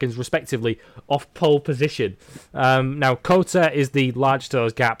 3.5 seconds, respectively, off pole position. Now, Kota is the largest of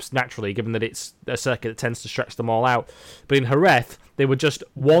those gaps, naturally, given that it's a circuit that tends to stretch them all out. But in Jerez, they were just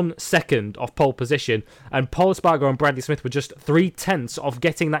 1 second off pole position, and Pol Espargaro and Bradley Smith were just 0.3 of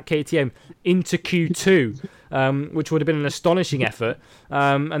getting that KTM into Q2, which would have been an astonishing effort.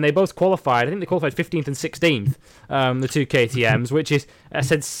 And they both qualified. I think they qualified 15th and 16th, the 2 KTMs, which is a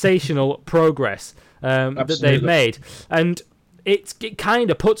sensational progress that they've made. And it kind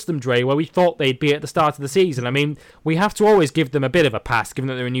of puts them, Dre, where we thought they'd be at the start of the season. I mean, we have to always give them a bit of a pass, given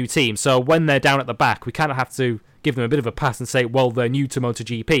that they're a new team. So when they're down at the back, we kind of have to give them a bit of a pass and say, well, they're new to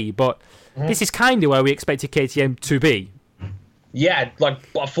MotoGP. But this is kind of where we expected KTM to be. Yeah,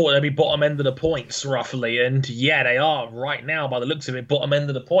 I thought they'd be bottom end of the points, roughly. And yeah, they are right now, by the looks of it, bottom end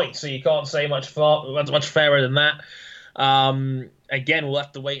of the points. So you can't say much fairer than that. Again, we'll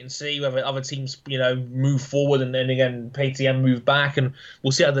have to wait and see whether other teams, move forward and then again KTM move back, and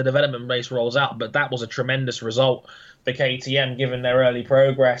we'll see how the development race rolls out. But that was a tremendous result for KTM, given their early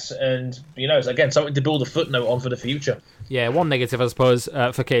progress, and again something to build a footnote on for the future. Yeah, one negative, I suppose,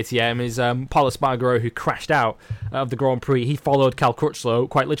 for KTM is Pol Espargaro, who crashed out of the Grand Prix. He followed Cal Crutchlow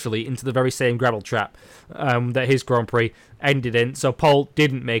quite literally into the very same gravel trap that his Grand Prix ended in. So Pol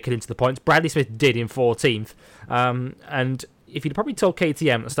didn't make it into the points. Bradley Smith did in 14th, and if you'd probably told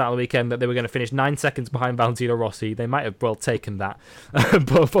KTM at the start of the weekend that they were going to finish 9 seconds behind Valentino Rossi, they might have well taken that.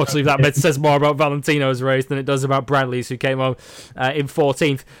 But unfortunately, that says more about Valentino's race than it does about Bradley's, who came home in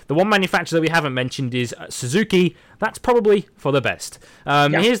 14th. The one manufacturer that we haven't mentioned is Suzuki. That's probably for the best.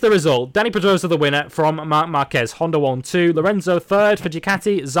 Here's the result. Dani Pedrosa the winner from Marc Marquez. Honda won 2. Lorenzo third for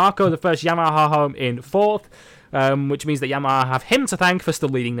Ducati. Zarco the first Yamaha home in 4th. Which means that Yamaha have him to thank for still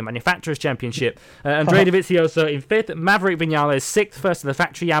leading the Manufacturers' Championship. Andrea Dovizioso in 5th, Maverick Vinales 6th, first in the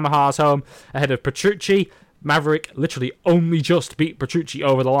factory Yamaha's home, ahead of Petrucci. Maverick literally only just beat Petrucci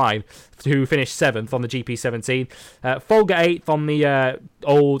over the line, who finished 7th on the GP17. Folger 8th on the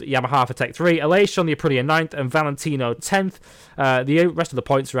old Yamaha for Tech 3. Aleix on the Aprilia 9th, and Valentino 10th. The rest of the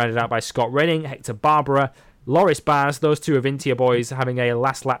points rounded out by Scott Renning, Hector Barbera, Loris Baz, those two Avintia boys having a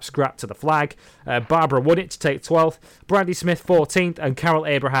last lap scrap to the flag. Barbara won it to take 12th. Bradley Smith 14th, and Carol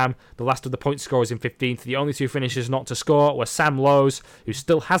Abraham, the last of the point scorers, in 15th. The only 2 finishers not to score were Sam Lowes, who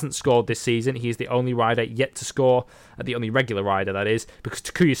still hasn't scored this season. He is the only rider yet to score, the only regular rider, that is, because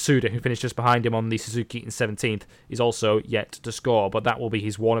Takuya Tsuda, who finished just behind him on the Suzuki in 17th, is also yet to score, but that will be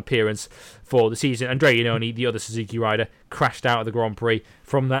his one appearance for the season. Andrea Iannone, the other Suzuki rider, crashed out of the Grand Prix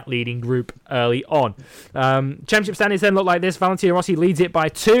from that leading group early on. Championship standings then look like this. Valentino Rossi leads it by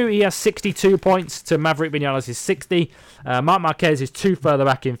 2. He has 62 points to Maverick Vinales' 60. Marc Marquez is 2 further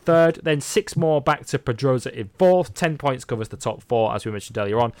back in 3rd. Then 6 more back to Pedrosa in 4th. 10 points covers the top 4, as we mentioned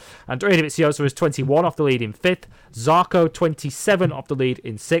earlier on. Andrea Dovizioso is 21 off the lead in 5th. Zarco 27 off the lead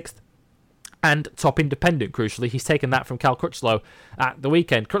in 6th. And top independent, crucially, he's taken that from Cal Crutchlow at the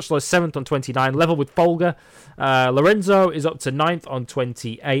weekend. Crutchlow is 7th on 29, level with Folger. Lorenzo is up to 9th on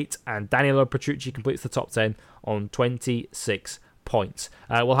 28, and Danilo Petrucci completes the top 10 on 26 points.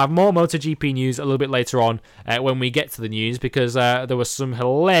 We'll have more MotoGP news a little bit later on when we get to the news, because there was some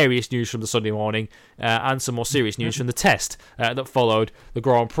hilarious news from the Sunday morning and some more serious news from the test that followed the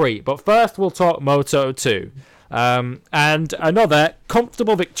Grand Prix. But first, we'll talk Moto2. And another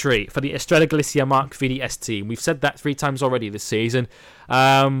comfortable victory for the Estrella Galicia Marc VDS team. We've said that 3 times already this season.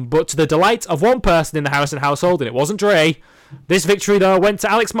 But to the delight of one person in the Harrison household, and it wasn't Dre, this victory, though, went to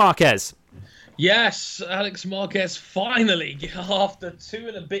Alex Marquez. Yes, Alex Marquez finally, after 2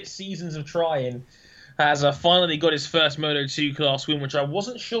 and a bit seasons of trying, has finally got his first Moto2 class win, which I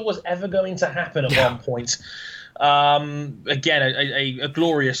wasn't sure was ever going to happen at one point. Again, a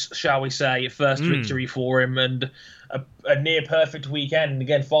glorious, shall we say, first victory for him, and a near perfect weekend.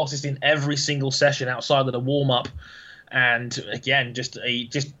 Again, fastest in every single session outside of the warm up, and again, just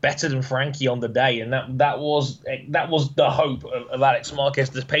better than Frankie on the day. And that was the hope of Alex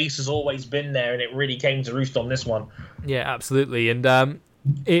Marquez. The pace has always been there, and it really came to roost on this one. Yeah, absolutely. And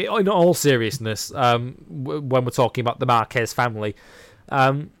in all seriousness, when we're talking about the Marquez family,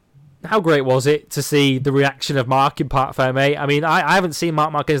 how great was it to see the reaction of Marc in Parc Fermé? I mean, I haven't seen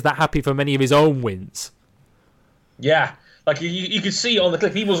Marc Marquez that happy for many of his own wins. Yeah. Like, you could see on the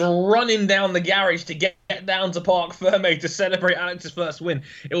clip, he was running down the garage to get down to Parc Fermé to celebrate Alex's first win.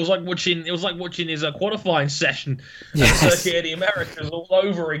 It was like watching his qualifying session at the Circuit of the Americas all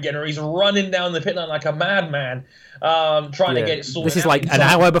over again, where he's running down the pit line like a madman, trying to get it sorted. This is like an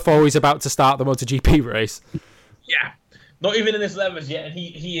hour before he's about to start the MotoGP race. Yeah. Not even in his levers yet, and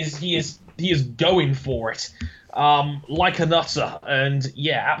he is going for it, like a nutter. And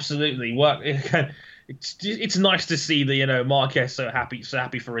yeah, absolutely. It's nice to see the Marquez so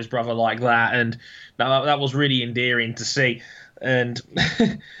happy for his brother like that, and that was really endearing to see. And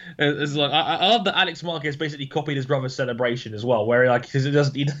it's like I love that Alex Marquez basically copied his brother's celebration as well, where he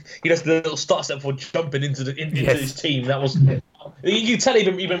does the little start step for jumping into his team. That was, you can tell he'd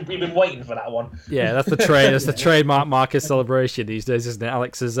been waiting for that one. Yeah, that's the trademark Marquez celebration these days, isn't it?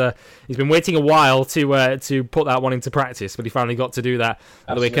 Alex has he's been waiting a while to put that one into practice, but he finally got to do that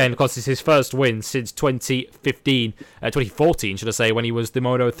at the weekend. Of course, it's his first win since 2014, should I say, when he was the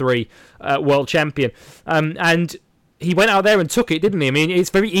Moto3 world champion, and he went out there and took it, didn't he? I mean, it's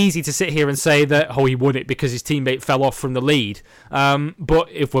very easy to sit here and say that, he won it because his teammate fell off from the lead. But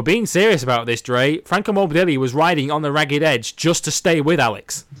if we're being serious about this, Dre, Franco Morbidelli was riding on the ragged edge just to stay with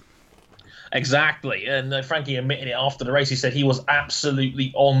Alex. Exactly. And Frankie admitted it after the race. He said he was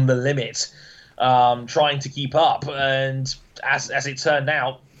absolutely on the limit, trying to keep up. And as it turned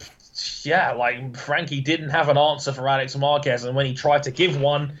out, Frankie didn't have an answer for Alex Marquez. And when he tried to give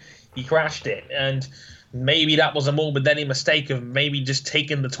one, he crashed it. And maybe that was a Morbidelli mistake of maybe just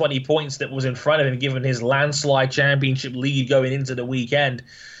taking the 20 points that was in front of him, given his landslide championship lead going into the weekend.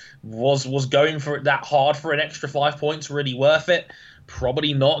 Was going for it that hard for an extra 5 points really worth it?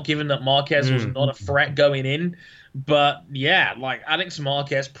 Probably not, given that Marquez was not a threat going in. But yeah, Alex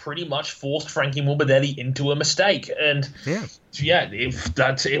Marquez pretty much forced Frankie Morbidelli into a mistake. And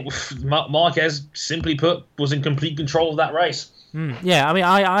Marquez, simply put, was in complete control of that race. Yeah, I mean,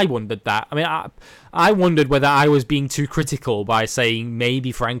 I wondered that. I mean, I wondered whether I was being too critical by saying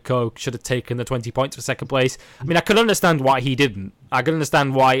maybe Franco should have taken the 20 points for second place. I mean, I could understand why he didn't. I could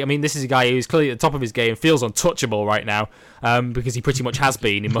understand why. I mean, this is a guy who's clearly at the top of his game, feels untouchable right now, because he pretty much has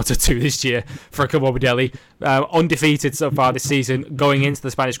been in Moto2 this year. Franco Morbidelli, undefeated so far this season, going into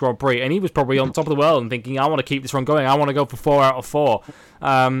the Spanish Grand Prix, and he was probably on top of the world and thinking, I want to keep this run going. I want to go for 4 out of 4.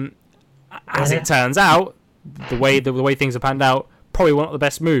 As it turns out, the way things have panned out, probably not the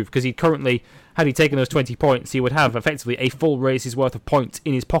best move, because he currently, had he taken those 20 points, he would have effectively a full race's worth of points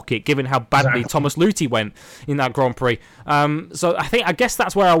in his pocket, given how badly Thomas Luthi went in that Grand Prix. So I guess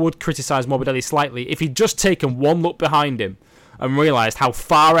that's where I would criticise Morbidelli slightly. If he'd just taken one look behind him and realised how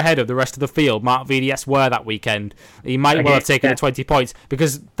far ahead of the rest of the field Marc VDS were that weekend, he might well have taken the 20 points,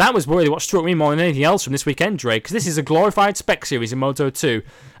 because that was really what struck me more than anything else from this weekend, Dre, because this is a glorified spec series in Moto2,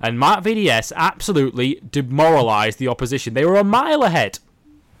 and Marc VDS absolutely demoralised the opposition. They were a mile ahead.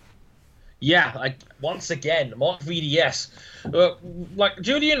 Yeah, like once again, Mark VDS. Like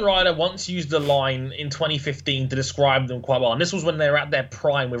Julian Ryder once used a line in 2015 to describe them quite well, and this was when they were at their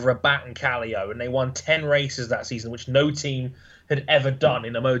prime with Rabat and Kallio, and they won 10 races that season, which no team had ever done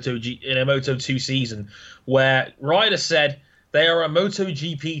in a Moto2 season. Where Ryder said they are a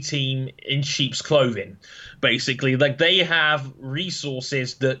MotoGP team in sheep's clothing, basically. Like, they have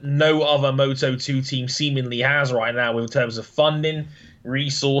resources that no other Moto2 team seemingly has right now in terms of funding,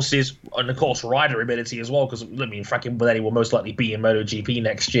 resources, and of course rider ability as well, because I mean Frankie Morbidelli will most likely be in MotoGP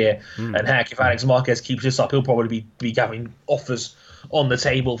next year, and heck, if Alex Marquez keeps this up, he'll probably be having offers on the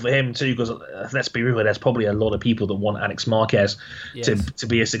table for him too, because let's be real, there's probably a lot of people that want Alex Marquez to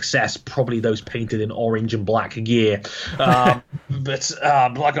be a success, probably those painted in orange and black gear. But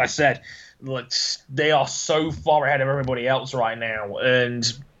like I said, they are so far ahead of everybody else right now,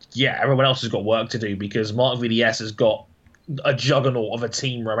 and yeah, everyone else has got work to do, because Mark VDS has got a juggernaut of a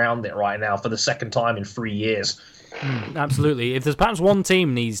team around it right now for the second time in 3 years. Absolutely. If there's perhaps one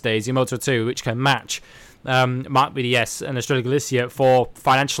team these days in Moto2 which can match Mark VDS and Estrella Galicia for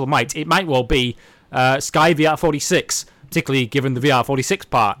financial might, it might well be Sky VR46, particularly given the VR46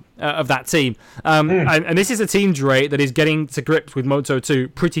 part of that team. And this is a team, Dre, that is getting to grips with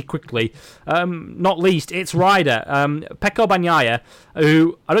Moto2 pretty quickly. Not least, its rider, Pecco Bagnaia,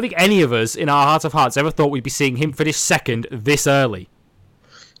 who I don't think any of us in our heart of hearts ever thought we'd be seeing him finish second this early.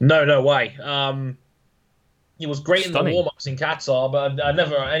 No way. He was great in the warm-ups in Qatar, but I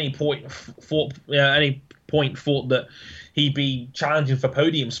never at any point thought that he'd be challenging for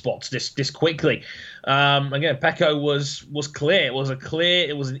podium spots this quickly. Again, Pecco was clear. It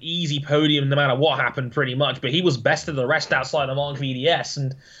was an easy podium no matter what happened, pretty much. But he was best of the rest outside of Mark VDS,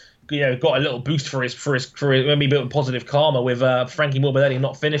 and got a little boost for his maybe a bit of positive karma with Frankie Morbidelli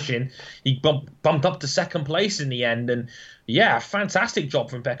not finishing. He bumped up to second place in the end, and yeah, fantastic job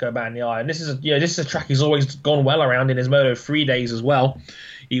from Pecco Bagnaia. And this is a track he's always gone well around in his Moto3 days as well.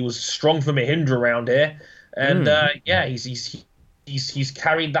 He was strong for Mahindra around here, and he's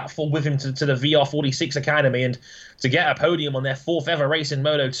carried that full with him to the VR46 Academy, and to get a podium on their fourth ever race in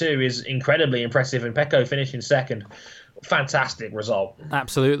Moto2 is incredibly impressive. And Pecco finishing second. Fantastic result.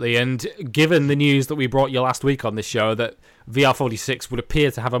 Absolutely, and given the news that we brought you last week on this show that VR46 would appear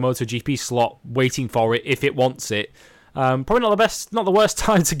to have a MotoGP slot waiting for it if it wants it, probably not the worst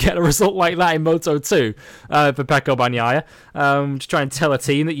time to get a result like that in Moto2 for Pecco Bagnaia. Just try and tell a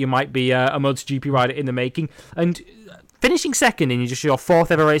team that you might be a MotoGP rider in the making, and finishing second in just your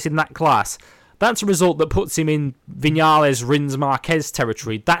fourth ever race in that class. That's a result that puts him in Vinales, Rins, Marquez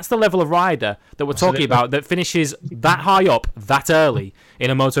territory. That's the level of rider that we're talking about, that finishes that high up that early in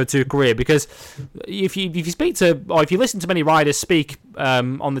a Moto2 career. Because if you speak to, or if you listen to many riders speak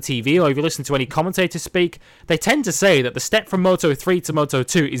on the TV, or if you listen to any commentators speak, they tend to say that the step from Moto3 to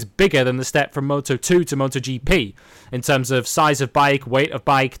Moto2 is bigger than the step from Moto2 to MotoGP in terms of size of bike, weight of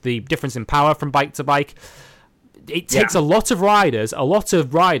bike, the difference in power from bike to bike. It takes a lot of riders that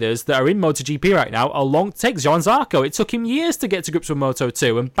are in MotoGP right now. Takes Johann Zarco. It took him years to get to grips with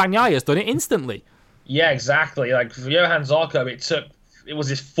Moto2, and Bagnaia's done it instantly. Yeah, exactly. Like for Johann Zarco, it was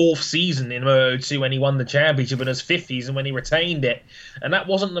his fourth season in Moto2 when he won the championship, and his fifth season when he retained it. And that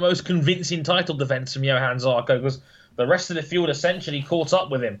wasn't the most convincing title defense from Johann Zarco, because the rest of the field essentially caught up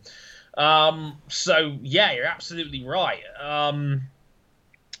with him. So yeah, you're absolutely right.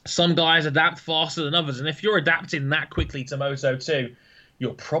 Some guys adapt faster than others, and if you're adapting that quickly to Moto2,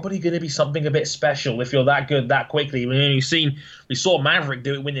 you're probably going to be something a bit special if you're that good that quickly. We saw Maverick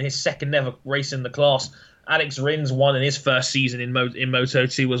do it, winning his second ever race in the class. Alex Rins won in his first season in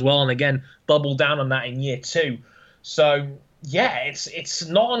Moto2 as well, and again doubled down on that in year 2. So yeah, it's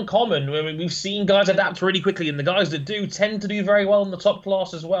not uncommon. I mean, we've seen guys adapt really quickly, and the guys that do tend to do very well in the top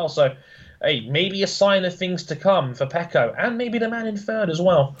class as well. So hey, maybe a sign of things to come for Pecco, and maybe the man in third as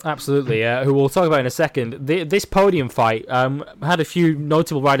well. Absolutely, who we'll talk about in a second. This podium fight had a few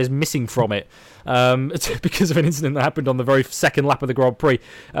notable riders missing from it because of an incident that happened on the very second lap of the Grand Prix,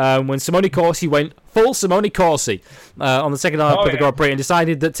 when Simone Corsi went full Simone Corsi on the second lap of the Grand Prix, and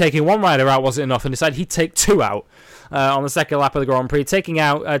decided that taking one rider out wasn't enough, and decided he'd take two out. On the second lap of the Grand Prix, taking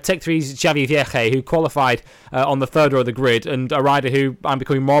out Tech 3's Xavi Vierge, who qualified on the third row of the grid, and a rider who I'm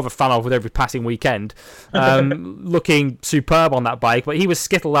becoming more of a fan of with every passing weekend, looking superb on that bike, but he was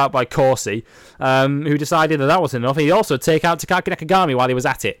skittled out by Corsi, who decided that wasn't enough. He'd also take out Takaki Nakagami while he was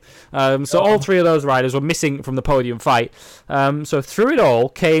at it. All three of those riders were missing from the podium fight. So through it all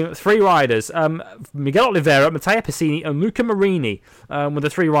came three riders. Miguel Oliveira, Matteo Pessini, and Luca Marini were the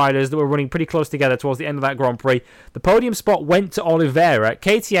three riders that were running pretty close together towards the end of that Grand Prix. The podium spot went to Oliveira.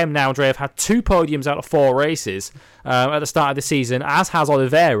 KTM now, Dre, have had 2 podiums out of 4 races at the start of the season, as has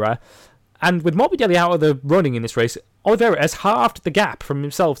Oliveira. And with Morbidelli out of the running in this race, Oliveira has halved the gap from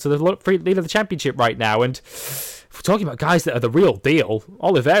himself to the leader of the championship right now. And if we're talking about guys that are the real deal,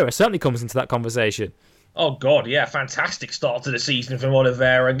 Oliveira certainly comes into that conversation. Oh God, yeah, fantastic start to the season from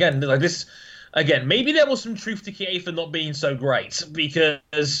Oliveira. Again, maybe there was some truth to Chiesa not being so great,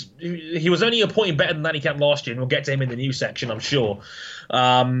 because he was only a point better than Handicap last year, and we'll get to him in the news section, I'm sure.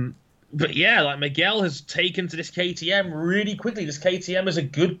 But yeah, like Miguel has taken to this KTM really quickly. This KTM is a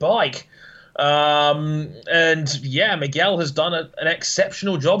good bike. And yeah, Miguel has done an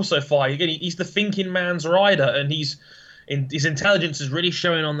exceptional job so far. Again, he's the thinking man's rider, and his intelligence is really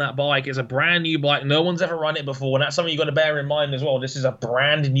showing on that bike. It's a brand new bike. No one's ever run it before, and that's something you've got to bear in mind as well. This is a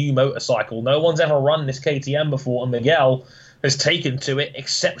brand new motorcycle. No one's ever run this KTM before, and Miguel has taken to it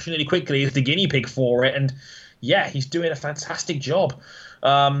exceptionally quickly. He's the guinea pig for it, and yeah, he's doing a fantastic job.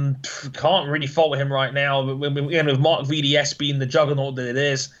 Can't really fault him right now. With Mark VDS being the juggernaut that it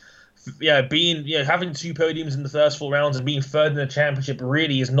is, having 2 podiums in the first 4 rounds and being third in the championship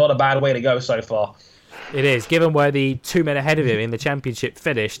really is not a bad way to go so far. It is, given where the 2 men ahead of him in the championship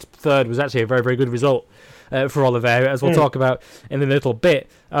finished. Third was actually a very, very good result for Oliveira, as we'll talk about in a little bit.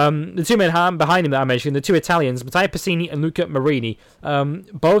 The 2 men behind him that I mentioned, the 2 Italians, Matteo Passini and Luca Marini,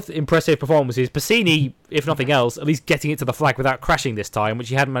 both impressive performances. Passini, if nothing else, at least getting it to the flag without crashing this time, which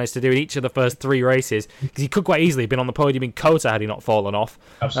he hadn't managed to do in each of the first 3 races, because he could quite easily have been on the podium in Kota had he not fallen off.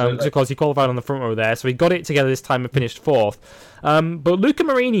 Absolutely. Of course, he qualified on the front row there, so he got it together this time and finished 4th. But Luca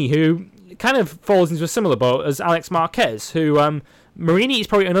Marini, who kind of falls into a similar boat as Alex Marquez, who Marini is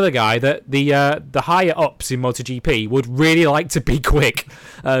probably another guy that the higher ups in MotoGP would really like to be quick,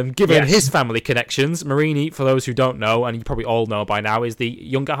 given his family connections. Marini, for those who don't know, and you probably all know by now, is the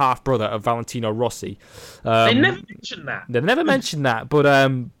younger half brother of Valentino Rossi. They never mentioned that. They never mentioned that,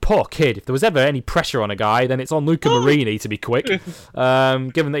 but poor kid. If there was ever any pressure on a guy, then it's on Luca Marini to be quick,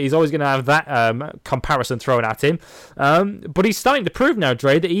 given that he's always going to have that comparison thrown at him. But he's starting to prove now,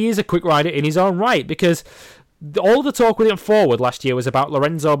 Dre, that he is a quick rider in his own right, because all the talk with him forward last year was about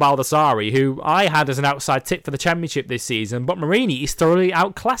Lorenzo Baldassari, who I had as an outside tip for the championship this season, but Marini is thoroughly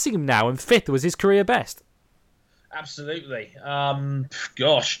outclassing him now, and 5th was his career best. Absolutely.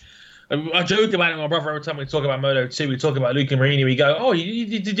 Gosh. I joke about it with my brother every time we talk about Moto 2. We talk about Luca Marini. We go, oh,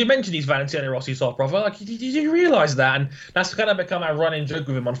 did you mention he's Valentino Rossi's half brother? Like, did you realise that? And that's kind of become our running joke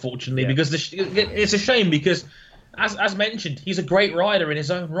with him, unfortunately, because it's a shame, because as mentioned, he's a great rider in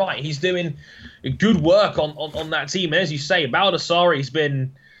his own right. He's doing good work on that team. And as you say, Baldassari's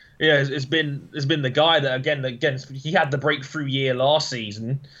been, has been the guy that again he had the breakthrough year last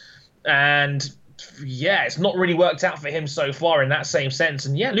season, and yeah, it's not really worked out for him so far in that same sense.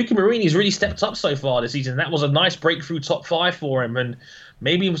 And yeah, Luca Marini's really stepped up so far this season. That was a nice breakthrough top 5 for him, and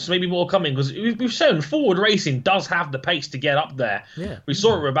maybe more coming, because we've shown Forward Racing does have the pace to get up there. Yeah. We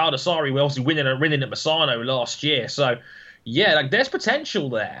saw it with Baldassari, obviously winning at Misano last year. So yeah, like there's potential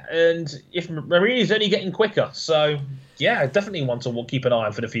there, and if Marini's only getting quicker, so yeah, definitely one to keep an eye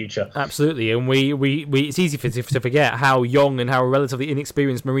on for the future. Absolutely, and we it's easy to forget how young and how relatively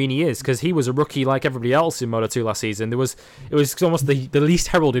inexperienced Marini is, because he was a rookie like everybody else in Moto2 last season. It was almost the least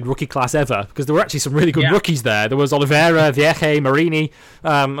heralded rookie class ever, because there were actually some really good rookies there. There was Oliveira, Vieche, Marini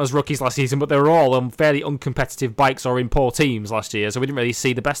as rookies last season, but they were all on fairly uncompetitive bikes or in poor teams last year, so we didn't really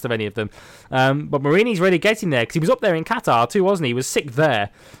see the best of any of them. But Marini's really getting there, because he was up there in Qatar too, wasn't he? He was 6th there,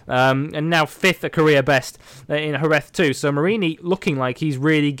 and now 5th at career best in Jerez too. So Marini looking like he's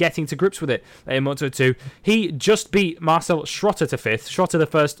really getting to grips with it in Moto2. He just beat Marcel Schrotter to 5th. Schrotter the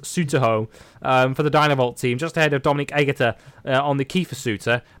first Suter home for the Dynavolt team, just ahead of Dominic Eggerter on the Kiefer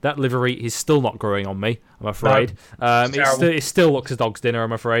Suter. That livery is still not growing on me, I'm afraid. No, it still looks a dog's dinner,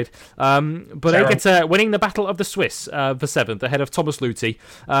 I'm afraid. But Eggerter winning the Battle of the Swiss for 7th, ahead of Thomas Luthi,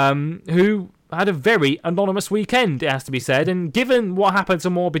 who had a very anonymous weekend, it has to be said. And given what happened to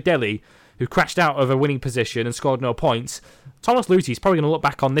Morbidelli, who crashed out of a winning position and scored no points, Thomas Luthi is probably going to look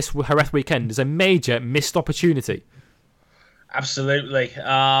back on this Jerez weekend as a major missed opportunity. Absolutely.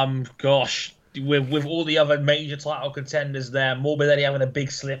 Gosh, with all the other major title contenders there, Morbidelli having a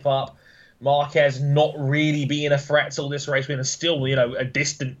big slip up, Marquez not really being a threat till this race, and still a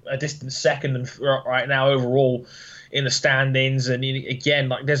distant second right now overall in the standings. And again,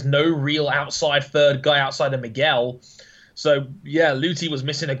 like there's no real outside third guy outside of Miguel. So yeah, Luthi was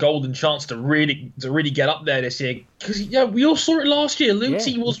missing a golden chance to really get up there this year, because we all saw it last year.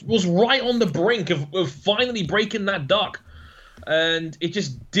 Luthi was right on the brink of finally breaking that duck, and it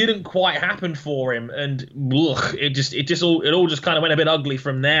just didn't quite happen for him. And it all just kind of went a bit ugly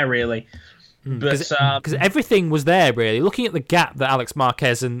from there, really. Because everything was there, really. Looking at the gap that Alex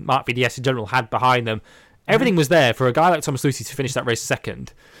Marquez and Marc VDS in general had behind them, everything was there for a guy like Thomas Luthi to finish that race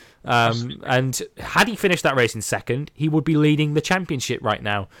second. And had he finished that race in second, he would be leading the championship right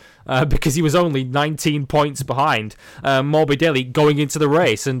now. Because he was only 19 points behind Morbidelli going into the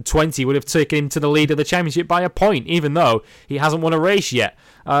race, and 20 would have taken him to the lead of the championship by a point, even though he hasn't won a race yet.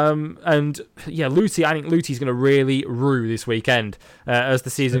 And yeah, Luthi, I think Luthi's going to really rue this weekend as the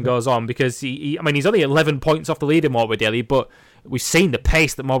season goes on, because he's only 11 points off the lead of Morbidelli, but we've seen the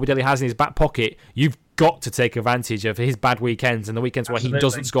pace that Morbidelli has in his back pocket. You've got to take advantage of his bad weekends and the weekends where he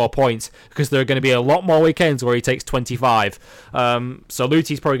doesn't score points, because there are going to be a lot more weekends where he takes 25. So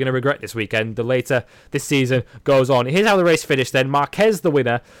Luthi's probably going to regret this weekend the later this season goes on. Here's how the race finished then. Marquez the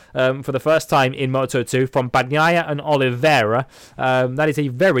winner for the first time in Moto2 from Bagnaia and Oliveira. That is a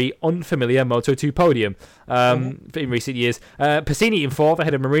very unfamiliar Moto2 podium in recent years. Passini in 4th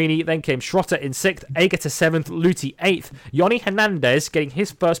ahead of Marini. Then came Schrotter in 6th, Aegerter 7th, Luthi 8th, Yoni Hernandez getting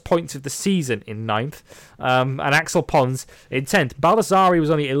his first points of the season in 9th. And Axel Pons in 10th. Baldassari was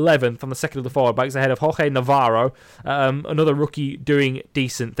only 11th on the second of the forward bikes ahead of Jorge Navarro, another rookie doing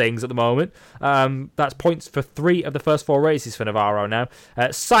decent things at the moment. That's points for 3 of the first 4 races for Navarro now.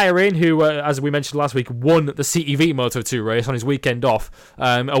 Siren, who, as we mentioned last week, won the CEV Moto2 race on his weekend off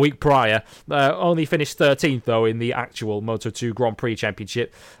a week prior, only finished 13th, though, in the actual Moto2 Grand Prix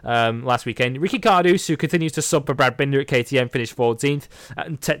Championship last weekend. Ricky Cardus, who continues to sub for Brad Binder at KTM, finished 14th.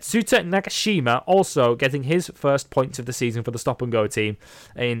 And Tetsuta Nagashima also getting his first points of the season for the Stop and Go team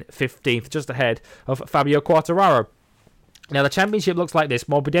in 15th, just ahead of Fabio Quartararo. Now, the championship looks like this.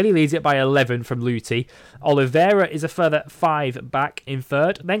 Morbidelli leads it by 11 from Luthi. Oliveira is a further 5 back in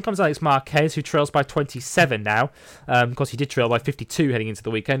 3rd. Then comes Alex Marquez, who trails by 27 now. Of course, he did trail by 52 heading into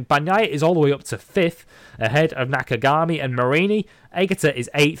the weekend. Bagnaia is all the way up to 5th, ahead of Nakagami and Marini. Aegerter is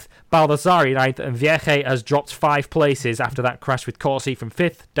 8th, Baldassari 9th, and Vierge has dropped 5 places after that crash with Corsi from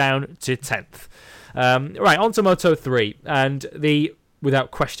 5th down to 10th. Right, on to Moto3, and the,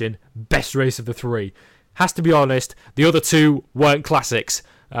 without question, best race of the 3. Has to be honest, the other 2 weren't classics,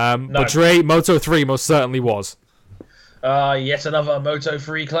 no. But Moto3 most certainly was. Yet another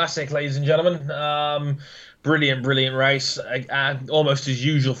Moto3 classic, ladies and gentlemen. Brilliant race, almost as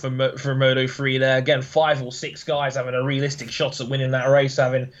usual for Moto3 there. Again, 5 or 6 guys having a realistic shot at winning that race,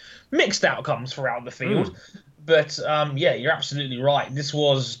 having mixed outcomes throughout the field. But yeah, you're absolutely right. This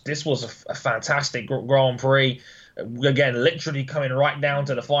was a fantastic Grand Prix. Again, literally coming right down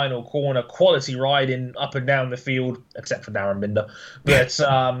to the final corner, quality riding up and down the field, except for Darren Binder. But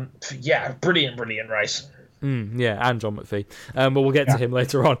yeah, brilliant race. Yeah, and John McPhee. But we'll get to him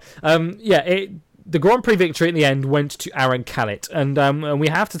later on. The Grand Prix victory in the end went to Aaron Canet, and we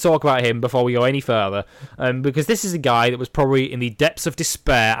have to talk about him before we go any further, because this is a guy that was probably in the depths of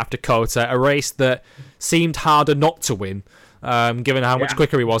despair after Kota, a race that seemed harder not to win, given how much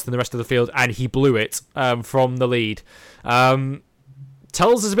quicker he was than the rest of the field, and he blew it from the lead.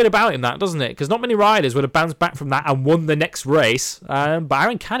 Tells us a bit about him, that, doesn't it? Because not many riders would have bounced back from that and won the next race, but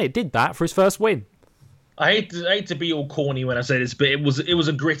Aaron Canet did that for his first win. I hate to be all corny when I say this, but it was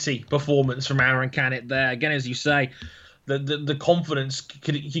a gritty performance from Aaron Canet there. Again, as you say, the confidence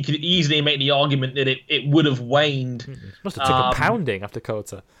he could easily make the argument that it would have waned. Must have took a pounding after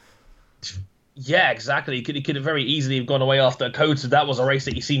Kota. Yeah, exactly. He could have very easily have gone away after Kota. That was a race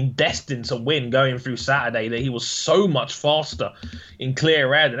that he seemed destined to win going through Saturday. That he was so much faster in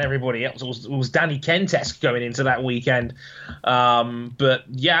clear air than everybody else. It was Danny Kent-esque going into that weekend. But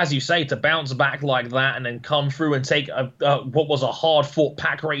yeah, as you say, to bounce back like that and then come through and take what was a hard-fought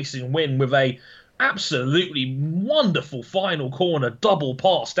pack racing win with a absolutely wonderful final corner double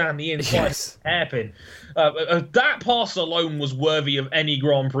pass down the inside hairpin. That pass alone was worthy of any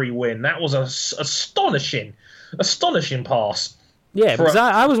Grand Prix win. That was an astonishing pass. Yeah, because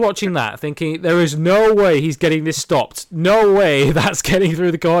I was watching that thinking there is no way he's getting this stopped. No way that's getting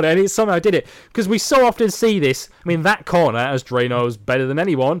through the corner. And he somehow did it. Because we so often see this. I mean, that corner, as Dre knows better than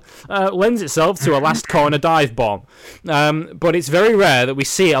anyone, lends itself to a last corner dive bomb. But it's very rare that we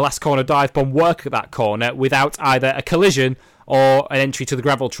see a last corner dive bomb work at that corner without either a collision or an entry to the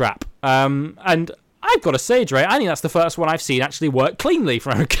gravel trap. And I've got to say, Dre, I think that's the first one I've seen actually work cleanly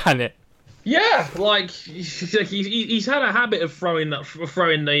for Aaron Canet. Yeah, like he's had a habit of throwing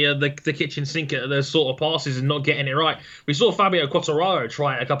the kitchen sink at those sort of passes and not getting it right. We saw Fabio Quartararo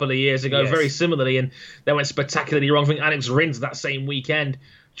try it a couple of years ago, very similarly, and they went spectacularly wrong. I think Alex Rins that same weekend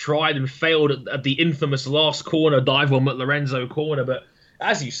tried and failed at the infamous last corner dive bomb at Lorenzo Corner, but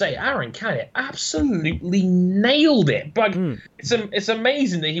as you say, Aaron Canet absolutely nailed it. But it's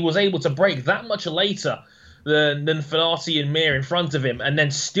amazing that he was able to break that much later than Finati and Mir in front of him, and then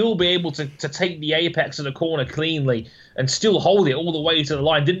still be able to take the apex of the corner cleanly and still hold it all the way to the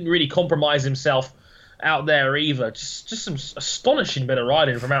line. Didn't really compromise himself out there either. Just some astonishing bit of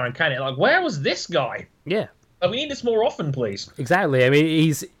riding from Aaron Canet. Like, where was this guy? Yeah. We need this more often, please. Exactly. I mean,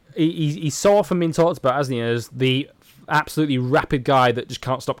 he's so often been talked about, hasn't he, as the absolutely rapid guy that just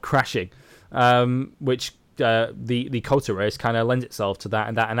can't stop crashing, which the Kota race kind of lends itself to that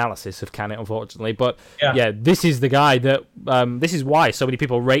and that analysis of Canet, unfortunately. But yeah, this is the guy that this is why so many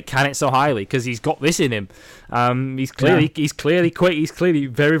people rate Canet so highly, because he's got this in him. He's clearly quick. He's clearly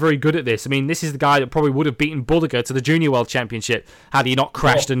very, very good at this. I mean, this is the guy that probably would have beaten Budiger to the Junior World Championship had he not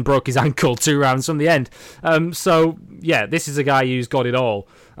crashed and broke his ankle 2 rounds from the end. So yeah, this is a guy who's got it all.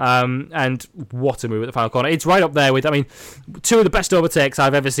 And what a move at the final corner. It's right up there with, I mean, 2 of the best overtakes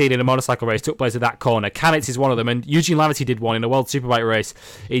I've ever seen in a motorcycle race took place at that corner. Canet's is one of them, and Eugene Laverty did one in a World Superbike race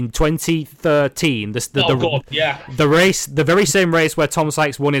in 2013. The race, the very same race where Tom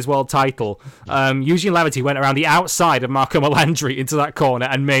Sykes won his world title. Eugene Laverty went around the outside of Marco Melandri into that corner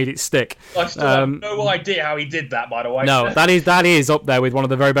and made it stick. I still have no idea how he did that, by the way. No, that is up there with one of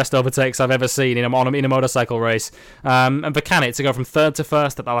the very best overtakes I've ever seen in a motorcycle race. And for Canet to go from 3rd to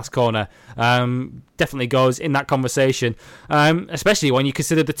 1st at the last corner definitely goes in that conversation, especially when you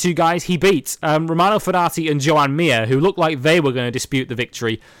consider the 2 guys he beat, Romano Fenati and Joan Mir, who looked like they were going to dispute the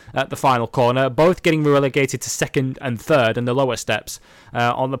victory at the final corner, both getting relegated to 2nd and 3rd and the lower steps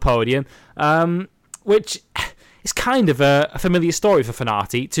on the podium, which is kind of a familiar story for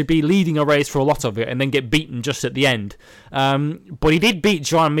Fenati, to be leading a race for a lot of it and then get beaten just at the end. But he did beat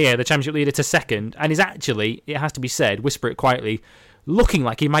Joan Mir, the championship leader, to 2nd, and is actually, it has to be said, whisper it quietly, looking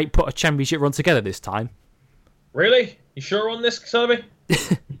like he might put a championship run together this time. Really? You sure on this, Kirby?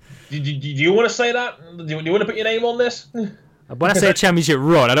 do you want to say that? Do you want to put your name on this? When I say a championship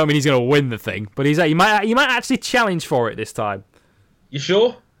run, I don't mean he's going to win the thing, but he might actually challenge for it this time. You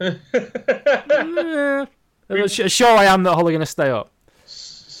sure? Sure I am that Hull are going to stay up.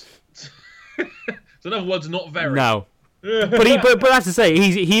 So in other words, not very. No. but I have to say,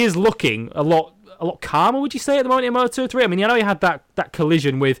 he is looking a lot calmer, would you say, at the moment in Moto3? I mean, I know he had that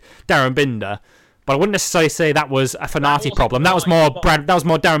collision with Darren Binder, but I wouldn't necessarily say that was a Fenati problem. That was more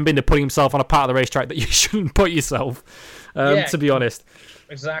Darren Binder putting himself on a part of the racetrack that you shouldn't put yourself, to be honest.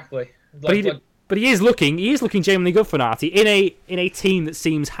 Exactly. But he is looking genuinely good for Fenati in a team that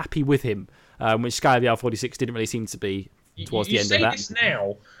seems happy with him, which Sky BR46 didn't really seem to be towards the end of that. You say this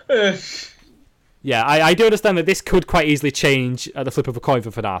now. Yeah, I do understand that this could quite easily change at the flip of a coin for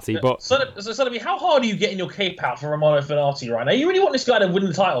Fenati, but... So, how hard are you getting your cape out for Romano Fenati right now? You really want this guy to win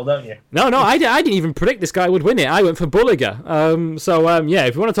the title, don't you? No, I didn't even predict this guy would win it. I went for Bulliger. Yeah,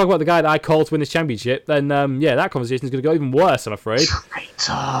 if you want to talk about the guy that I called to win this championship, then, that conversation is going to go even worse, I'm afraid.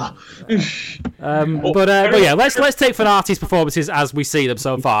 Traitor! But yeah, let's take Fenati's performances as we see them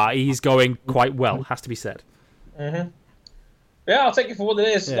so far. He's going quite well, has to be said. Mm-hmm. Yeah, I'll take it for what it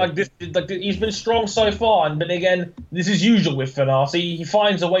is. Yeah. He's been strong so far, but again, this is usual with Fenati. He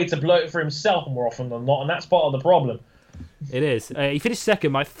finds a way to blow it for himself more often than not, and that's part of the problem. It is. He finished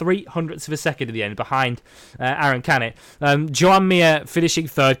 2nd by 0.03 of a second at the end, behind Aaron Canet. Joan Mir finishing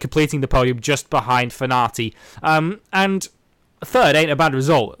 3rd, completing the podium just behind Fenati. And 3rd ain't a bad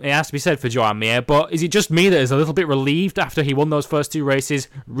result, it has to be said, for Joan Mir, but is it just me that is a little bit relieved after he won those first 2 races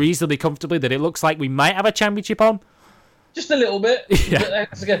reasonably comfortably that it looks like we might have a championship on? Just a little bit. Yeah.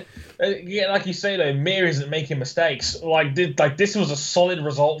 Like you say though, Mir isn't making mistakes. This was a solid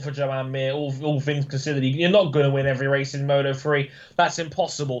result for Joan Mir, all things considered. You're not going to win every race in Moto3. That's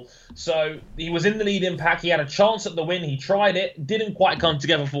impossible. So he was in the lead-in pack. He had a chance at the win. He tried it. Didn't quite come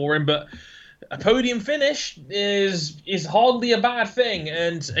together for him, but a podium finish is hardly a bad thing.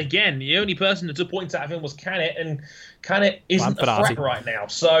 And again, the only person to point out of him was Canet, and Canet isn't a threat right now.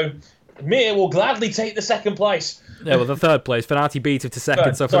 So Mir will gladly take the 2nd place. Yeah, well, the 3rd place. Fenati beat him to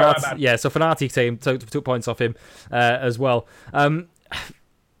 2nd. So Fenati took points off him as well.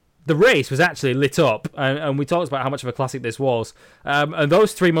 The race was actually lit up, and we talked about how much of a classic this was. And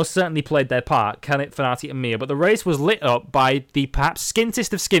those 3 most certainly played their part, Canet, Fenati and Mir. But the race was lit up by the perhaps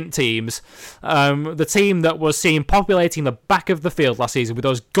skintest of skint teams, the team that was seen populating the back of the field last season with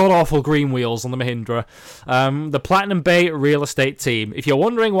those god-awful green wheels on the Mahindra, the Platinum Bay Real Estate team. If you're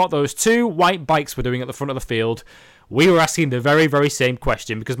wondering what those 2 white bikes were doing at the front of the field, we were asking the very, very same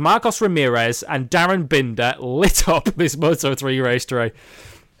question, because Marcos Ramirez and Darren Binder lit up this Moto3 race, Trey.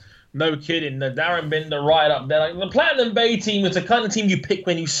 No kidding. The Darren Binder right up there. The Platinum Bay team is the kind of team you pick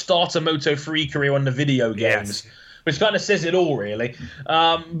when you start a Moto3 career on the video games. Yes. Which kind of says it all, really.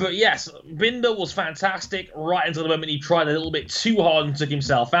 But yes, Binder was fantastic right until the moment he tried a little bit too hard and took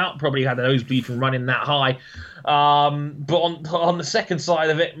himself out. Probably had a nosebleed from running that high. But on the second side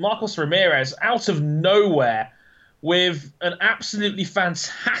of it, Marcos Ramirez, out of nowhere, with an absolutely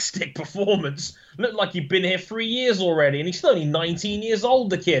fantastic performance. Looked like he'd been here 3 years already, and he's still only 19 years old,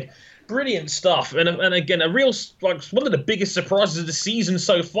 the kid. Brilliant stuff, and again, a real, like, one of the biggest surprises of the season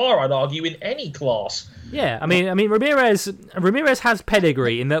so far, I'd argue, in any class. Yeah, I mean, Ramirez has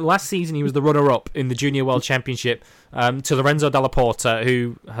pedigree in that last season he was the runner-up in the Junior World Championship to Lorenzo Dalla Porta,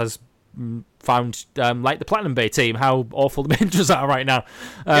 who has found, like the Platinum Bay team, how awful the Minjas are right now.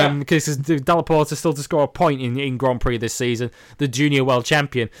 Because Dalla Porta still to score a point in Grand Prix this season, the Junior World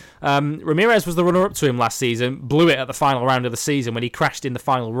Champion. Ramirez was the runner-up to him last season, blew it at the final round of the season when he crashed in the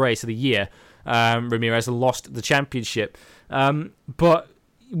final race of the year. Ramirez lost the championship. But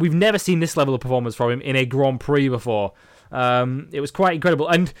we've never seen this level of performance from him in a Grand Prix before. It was quite incredible.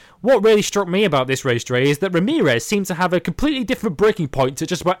 And what really struck me about this race, Dre, is that Ramirez seemed to have a completely different braking point to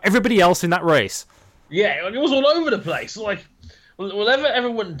just about everybody else in that race. Yeah, it was all over the place. Like, whatever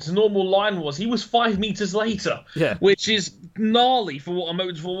everyone's normal line was, he was 5 meters later. Yeah. Which is gnarly for what a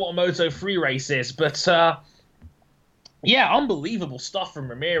Moto3 race is. But, yeah, unbelievable stuff from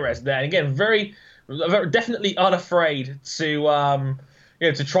Ramirez there. And again, very definitely unafraid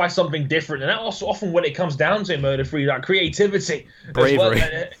to try something different, and that also often when it comes down to Moto3, that creativity, bravery,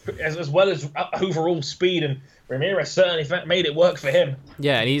 as well as overall speed, and Ramirez certainly made it work for him.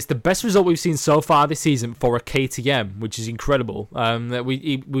 Yeah, and it's the best result we've seen so far this season for a KTM, which is incredible. That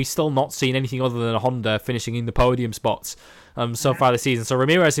we still not seen anything other than a Honda finishing in the podium spots so far this season. So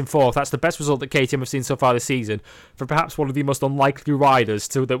Ramirez in fourth, that's the best result that KTM have seen so far this season for perhaps one of the most unlikely riders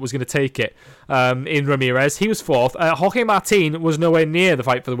that was going to take it in Ramirez. He was fourth. Jorge Martin was nowhere near the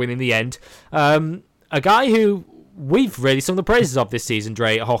fight for the win in the end. A guy who we've really sung the praises of this season,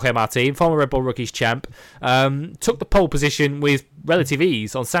 Dre, Jorge Martin, former Red Bull Rookies champ, took the pole position with relative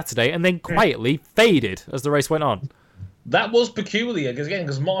ease on Saturday and then quietly faded as the race went on. That was peculiar,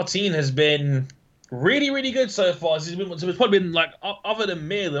 because Martin has been really, really good so far. He's probably been, like, other than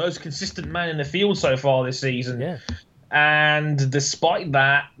Mir, the most consistent man in the field so far this season. Yeah. And despite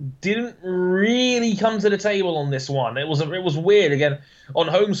that, didn't really come to the table on this one. It was weird, again, on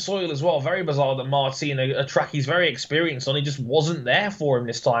home soil as well. Very bizarre that Martin, a track he's very experienced on, he just wasn't there for him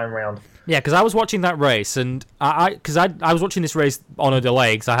this time around. Yeah, because I was watching that race, and I was watching this race on a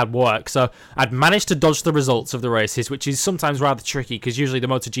delay because I had work, so I'd managed to dodge the results of the races, which is sometimes rather tricky because usually the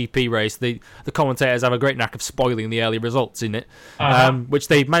MotoGP race, the commentators have a great knack of spoiling the early results in it, which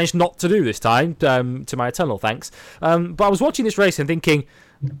they managed not to do this time, to my eternal thanks. But I was watching this race and thinking,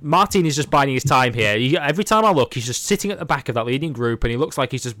 Martin is just biding his time here. Every time I look, he's just sitting at the back of that leading group, and he looks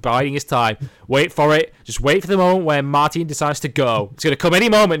like he's just biding his time. Wait for it. Just wait for the moment where Martin decides to go. It's going to come any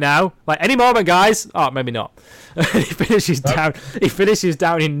moment now. Like, any moment, guys. Oh, maybe not. He finishes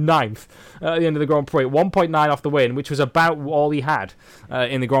down in ninth at the end of the Grand Prix. 1.9 off the win, which was about all he had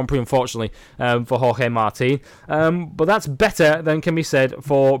in the Grand Prix, unfortunately, for Jorge Martin. But that's better than can be said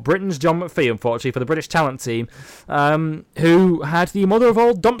for Britain's John McPhee, unfortunately, for the British talent team, who had the mother of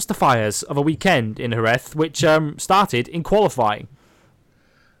all dumpster fires of a weekend in Jerez, which started in qualifying.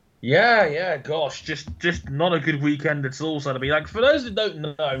 Yeah, gosh, just not a good weekend at all. So to be like, for those that don't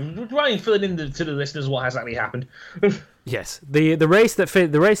know, try and fill it in to the listeners what has actually happened. Yes, the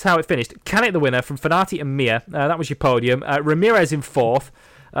race how it finished. Canet the winner from Fenati and Mir. That was your podium. Ramirez in fourth.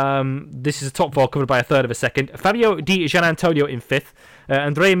 This is a top four covered by a third of a second. Fabio Di Gianantonio in fifth.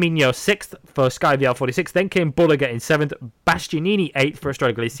 Andrea Migno sixth for Sky VL46. Then came Bulliger in seventh. Bastianini eighth for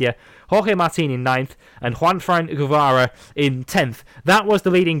Estrella Galicia. Jorge Martin in ninth. And Juan-Fran Guevara in 10th. That was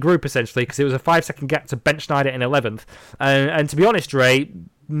the leading group, essentially, because it was a 5-second gap to Ben Schneider in 11th. And to be honest, Ray,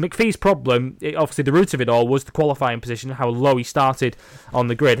 McPhee's problem, obviously the root of it all, was the qualifying position, how low he started on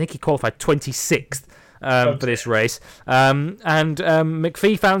the grid. I think he qualified 26th. For this race. And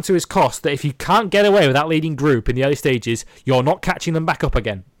McPhee found to his cost that if you can't get away with that leading group in the early stages, you're not catching them back up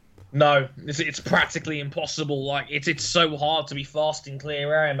again. No, it's practically impossible. Like, it's so hard to be fast and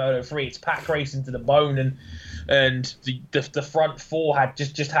clear air in Moto3. It's pack racing to the bone, and the front four had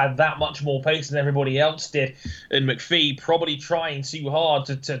just had that much more pace than everybody else did. And McPhee probably trying too hard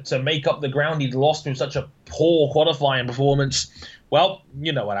to make up the ground he'd lost with such a poor qualifying performance. Well,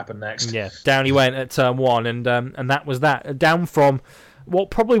 you know what happened next. Yeah, down he went at turn one, and that was that. Down from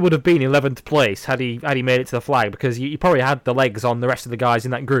what probably would have been 11th place had he made it to the flag, because he probably had the legs on the rest of the guys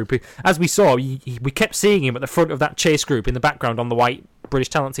in that group. As we saw, we kept seeing him at the front of that chase group in the background on the white British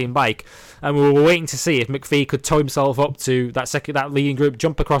talent team bike, and we were waiting to see if McPhee could tow himself up to that leading group,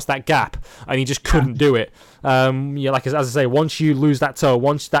 jump across that gap, and he just couldn't do it. Like as I say, once you lose that tow,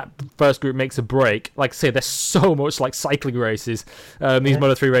 once that first group makes a break, like I say, there's so much like cycling races, these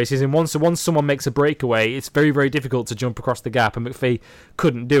Moto3 races, and once someone makes a breakaway, it's very, very difficult to jump across the gap, and McPhee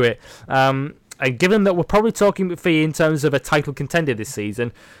couldn't do it. And given that we're probably talking McPhee in terms of a title contender this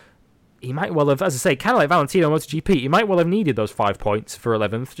season, he might well have, as I say, kind of like Valentino MotoGP, he might well have needed those 5 points for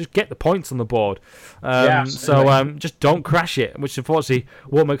 11th. Just get the points on the board. Just don't crash it, which unfortunately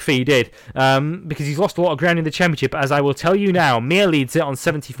what McPhee did, because he's lost a lot of ground in the championship. As I will tell you now, Mir leads it on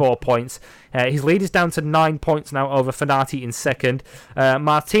 74 points. His lead is down to 9 points now over Fenati in second.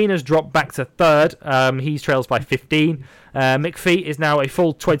 Martinez dropped back to third. He trails by 15. McPhee is now a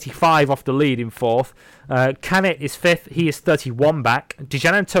full 25 off the lead in fourth. Canet is fifth. He is 31 back.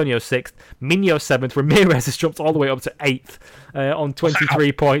 Dijan Antonio sixth. Mino seventh. Ramirez has jumped all the way up to eighth on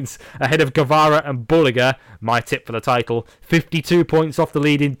 23 points, ahead of Guevara and Bulliger. My tip for the title: 52 points off the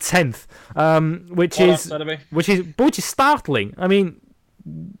lead in 10th, which is startling. I mean,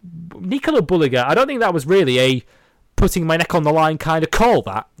 Nicolo Bulliger, I don't think that was really a putting my neck on the line kind of call,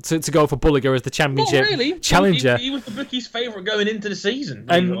 that to go for Bulliger as the championship challenger. He was the bookie's favourite going into the season,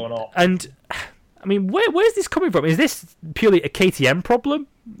 believe it or not. And I mean, where's this coming from? Is this purely a KTM problem?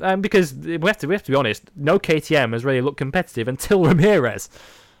 Because we have to be honest, no KTM has really looked competitive until Ramirez.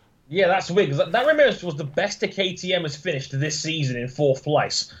 Yeah, that's weird, because that Ramirez was the best a KTM has finished this season in 4th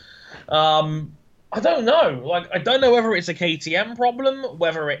place. I don't know. I don't know whether it's a KTM problem,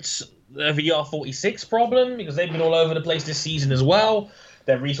 whether it's a VR46 problem, because they've been all over the place this season as well.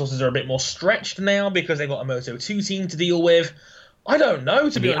 Their resources are a bit more stretched now because they've got a Moto2 team to deal with. I don't know,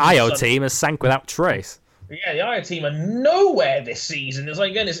 to be honest. The IO team has sank without trace. Yeah, the IO team are nowhere this season. It's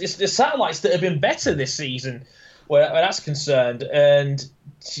like, again, it's the satellites that have been better this season where that's concerned. And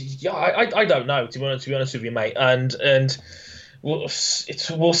yeah, I don't know, to be honest with you, mate. And we'll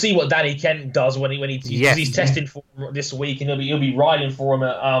see what Danny Kent does when he's testing for him this week, and he'll be riding for him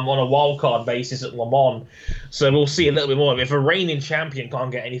on a wildcard basis at Le Mans. So we'll see a little bit more. If a reigning champion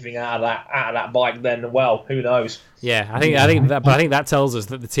can't get anything out of that bike, then well, who knows? Yeah, I think that tells us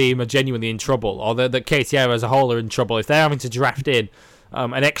that the team are genuinely in trouble, or that KTM as a whole are in trouble if they're having to draft in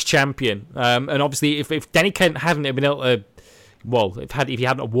an ex-champion. And obviously, if Danny Kent hadn't been able to, if he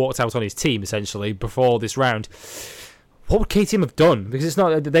hadn't walked out on his team essentially before this round, what would KTM have done? Because it's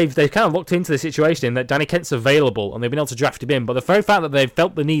not, they've kind of looked into the situation in that Danny Kent's available and they've been able to draft him in, but the very fact that they've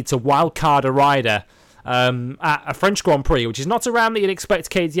felt the need to wildcard a rider at a French Grand Prix, which is not a round that you'd expect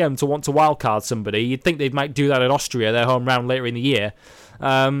KTM to want to wildcard somebody. You'd think they might do that at Austria, their home round later in the year. It's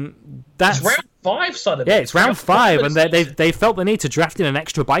round 5 suddenly. Yeah, it's round 5, and they felt the need to draft in an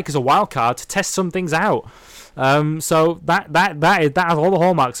extra bike as a wildcard to test some things out. So that has all the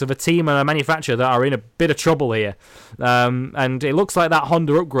hallmarks of a team and a manufacturer that are in a bit of trouble here. And it looks like that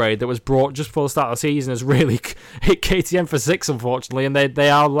Honda upgrade that was brought just before the start of the season has really hit KTM for 6, unfortunately, and they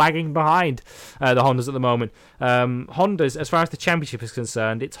are lagging behind the Hondas at the moment. Hondas, as far as the championship is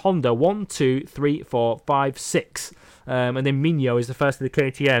concerned, it's Honda 1, 2, 3, 4, 5, 6. And then Mino is the first of the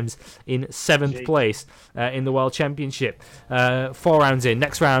KTMs in 7th place in the World Championship. 4 rounds in.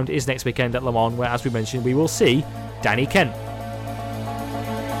 Next round is next weekend at Le Mans, where, as we mentioned, we will see Danny Kent.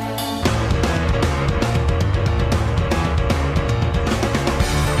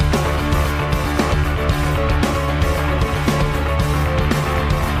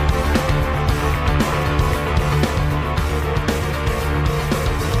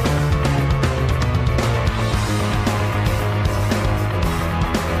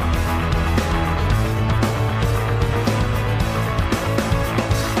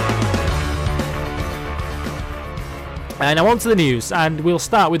 And now on to the news, and we'll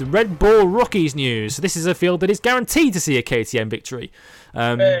start with Red Bull Rookies news. This is a field that is guaranteed to see a KTM victory,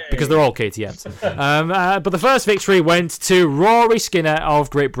 because they're all KTMs. But the first victory went to Rory Skinner of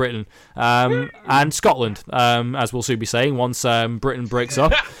Great Britain and Scotland, as we'll soon be saying once Britain breaks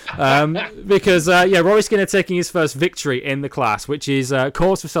up. Because Rory Skinner taking his first victory in the class, which is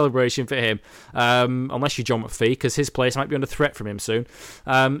cause for celebration for him, unless you're John McPhee, because his place might be under threat from him soon.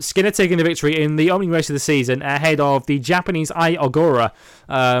 Skinner taking the victory in the opening race of the season ahead of the Japanese Ai Ogura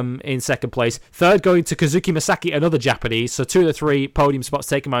in second place. Third going to Kazuki Masaki, another Japanese. So 2 of the 3 podium spots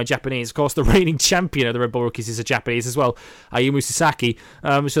taken by a Japanese. Of course, the reigning champion of the Red Bull Rookies is a Japanese as well, Ayumu Sasaki.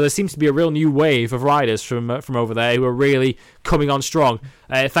 So there seems to be a real new wave of riders from over there who are really coming on strong,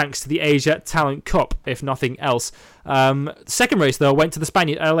 thanks to the Asia Talent Cup, if nothing else. Second race, though, went to the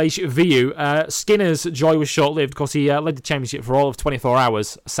Spaniard Aleix Viu. Skinner's joy was short-lived because he led the championship for all of 24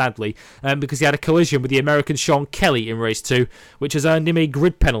 hours, sadly, because he had a collision with the American Sean Kelly in race 2, which has earned him a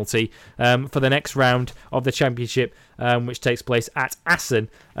grid penalty for the next round of the championship, which takes place at Assen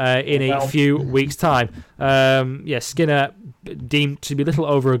in a few weeks' time. Skinner deemed to be a little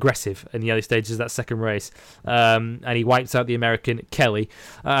over-aggressive in the early stages of that second race, and he wipes out the American Kelly.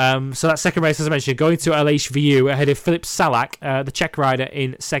 So that second race, as I mentioned, going to Aleix Viu ahead of Filip Salak, the Czech rider,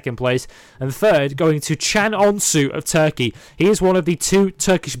 in second place, and third going to Can Onsu of Turkey. He is one of the two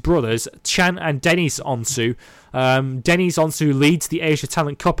Turkish brothers, Can and Deniz Onsu. Deniz Onsu leads the Asia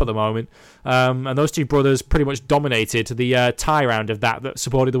Talent Cup at the moment, and those two brothers pretty much dominated the tie round of that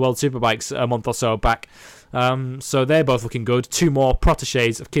supported the World Superbikes a month or so back. So they're both looking good. Two more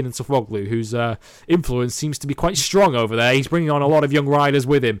protégés of Kenan Sofuoglu, whose influence seems to be quite strong over there. He's bringing on a lot of young riders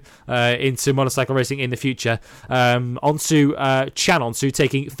with him into motorcycle racing in the future. Can Onsu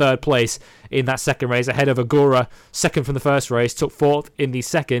taking third place in that second race, ahead of Agura, second from the first race, took fourth in the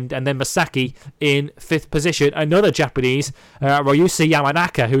second, and then Masaki in fifth position. Another Japanese, Ryusuke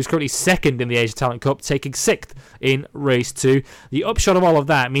Yamanaka, who's currently second in the Asia Talent Cup, taking sixth in race 2. The upshot of all of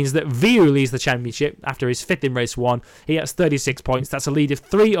that means that Viu leads the championship after his fifth in race 1. He has 36 points. That's a lead of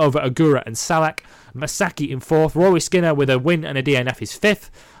 3 over Agura and Salak. Masaki in fourth. Rory Skinner with a win and a DNF is fifth.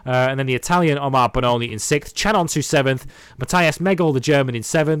 And then the Italian Omar Bononi in sixth. Can Onsu seventh. Matthias Megel, the German, in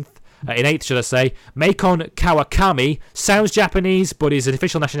seventh. In eighth, should I say. Meikon Kawakami sounds Japanese, but his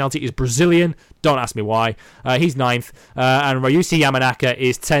official nationality is Brazilian. Don't ask me why. He's ninth. And Ryusuke Yamanaka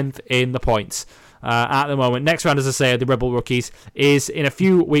is 10th in the points at the moment. Next round, as I say, the Red Bull rookies is in a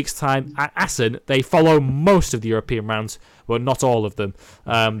few weeks' time at Assen. They follow most of the European rounds, but not all of them.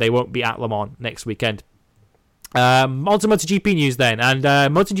 They won't be at Le Mans next weekend. On to MotoGP news then, and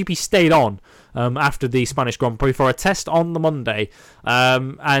MotoGP stayed on after the Spanish Grand Prix for a test on the Monday,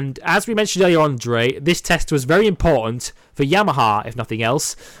 and as we mentioned earlier, Andre, this test was very important for Yamaha, if nothing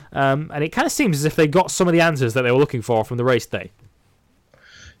else, and it kind of seems as if they got some of the answers that they were looking for from the race day.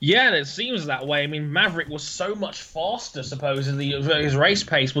 Yeah, and it seems that way. I mean, Maverick was so much faster, supposedly. His race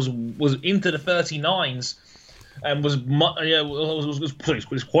pace was into the 39s. And his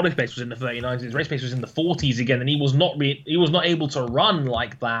quality pace was in the 39s. His race pace was in the 40s again, and he was not able to run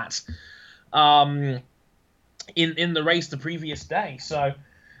like that in the race the previous day. So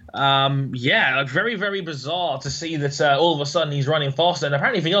very, very bizarre to see that all of a sudden he's running faster, and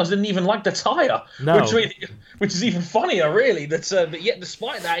apparently everything else didn't even like the tyre, which is even funnier, really. But yet,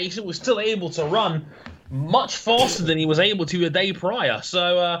 despite that, he was still able to run much faster than he was able to a day prior.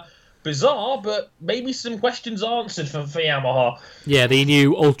 So. Bizarre, but maybe some questions answered for Yamaha. Yeah, the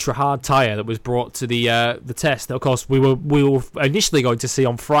new ultra hard tyre that was brought to the test. That, of course, we were initially going to see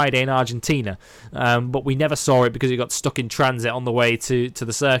on Friday in Argentina, but we never saw it because it got stuck in transit on the way to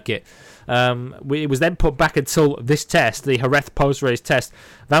the circuit. It was then put back until this test, the Jerez post-race test.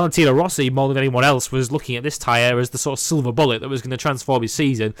 Valentino Rossi, more than anyone else, was looking at this tyre as the sort of silver bullet that was going to transform his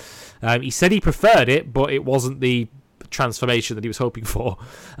season. He said he preferred it, but it wasn't the transformation that he was hoping for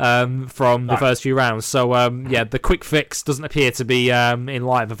from the first few rounds. So the quick fix doesn't appear to be in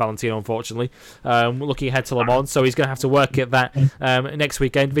line for Valentino, unfortunately. Looking ahead to Le Mans, so he's going to have to work at that next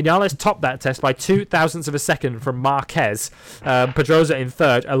weekend. Vinales topped that test by 0.02 of a second from Marquez. Pedrosa in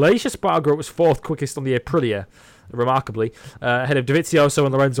third. Aleix Espargaro was fourth quickest on the Aprilia, remarkably, ahead of Dovizioso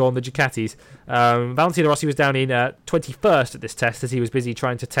and Lorenzo on the Ducatis. Valentino Rossi was down in 21st at this test as he was busy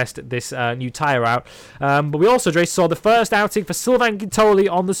trying to test this new tyre out. But we also, Dre, saw the first outing for Sylvain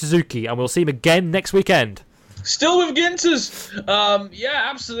Guintoli on the Suzuki, and we'll see him again next weekend. Still with Ginters. Yeah,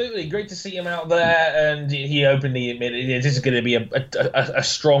 absolutely. Great to see him out there, and he openly admitted this is going to be a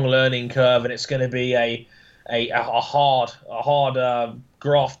strong learning curve, and it's going to be a hard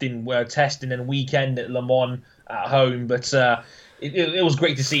grafting testing and weekend at Le Mans at home, but it was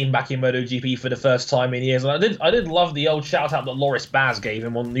great to see him back in MotoGP for the first time in years. And I did love the old shout out that Loris Baz gave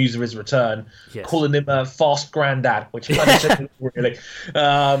him on news of his return, calling him a fast granddad, which kind of really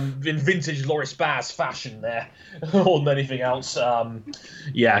in vintage Loris Baz fashion there, more than anything else.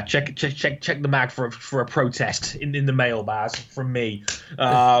 Check the mag for a protest in the mail, Baz, from me.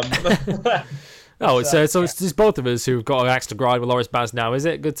 Oh, so it's both of us who've got an axe to grind with Loris Baz now, is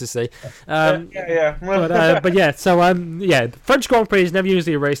it? Good to see. Yeah. French Grand Prix is never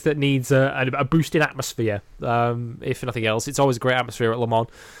usually a race that needs a boost in atmosphere, if nothing else. It's always a great atmosphere at Le Mans.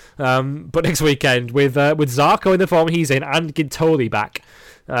 But next weekend, with Zarco in the form he's in and Gintoli back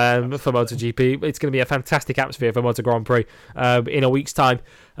for MotoGP, it's going to be a fantastic atmosphere for Moto Grand Prix in a week's time.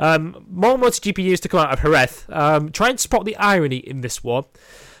 More MotoGP news to come out of Jerez. Try and spot the irony in this one.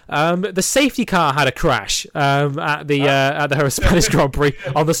 The safety car had a crash at the Jerez Spanish Grand Prix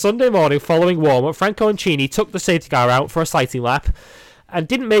on the Sunday morning following warm-up. Franco Ancini took the safety car out for a sighting lap, and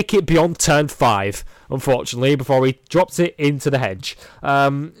didn't make it beyond turn 5, unfortunately, before he dropped it into the hedge.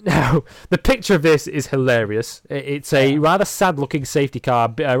 Now, the picture of this is hilarious. It's a rather sad-looking safety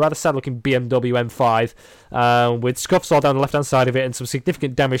car, a rather sad-looking BMW M5, with scuffs all down the left-hand side of it and some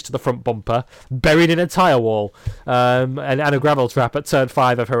significant damage to the front bumper, buried in a tyre wall, and a gravel trap at turn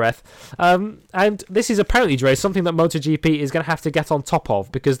 5 of Jerez. And this is apparently, Dre, something that MotoGP is going to have to get on top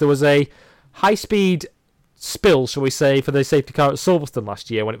of, because there was a high-speed spill, shall we say, for the safety car at Silverstone last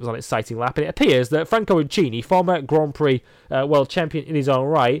year when it was on its sighting lap, and it appears that Franco Incini, former Grand Prix world champion in his own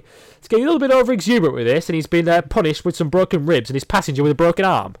right, is getting a little bit over exuberant with this, and he's been punished with some broken ribs and his passenger with a broken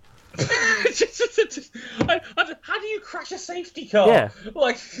arm. How do you crash a safety car? Yeah.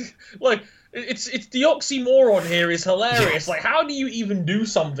 Like it's the oxymoron here is hilarious. Like, how do you even do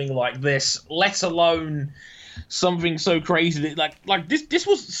something like this, let alone something so crazy that like this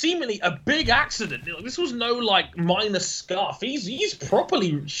was seemingly a big accident. This was no like minor scuff. He's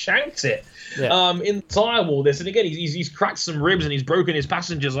properly shanked it in the tire wall. This, and again he's cracked some ribs and he's broken his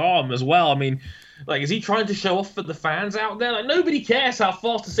passenger's arm as well. I mean, like, is he trying to show off for the fans out there? Like, nobody cares how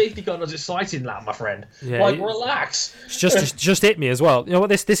fast the safety car does its sighting lap, my friend. Yeah, like, relax. It's just hit me as well. You know what,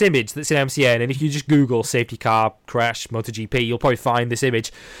 this image that's in MCN, and if you just Google safety car crash MotoGP, you'll probably find this image.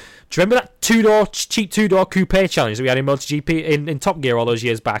 Do you remember that cheap two-door coupe challenge that we had in MotoGP in Top Gear all those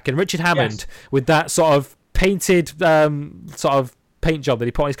years back? And Richard Hammond, with that sort of painted sort of paint job that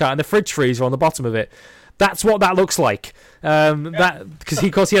he put on his car, and the fridge freezer on the bottom of it. That's what that looks like. That because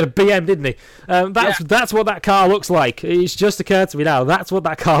of course he had a BM, didn't he? That's what that car looks like. It's just occurred to me now. That's what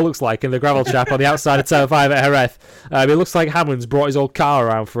that car looks like in the gravel trap on the outside of Turn 5 at Jerez. It looks like Hammond's brought his old car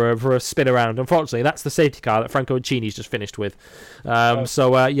around for a spin around. Unfortunately, that's the safety car that Franco Incini's just finished with. The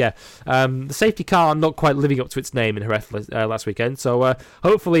safety car not quite living up to its name in Jerez last weekend. So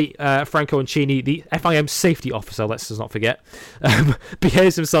hopefully Franco Incini, the FIM safety officer, let's just not forget,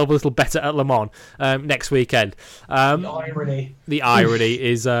 behaves himself a little better at Le Mans next weekend. The irony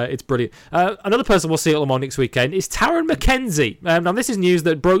is it's brilliant. Another person we'll see at Le Mans next weekend is Taron McKenzie. Now this is news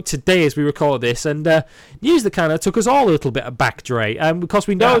that broke today as we record this, and news that kind of took us all a little bit aback, Dre, because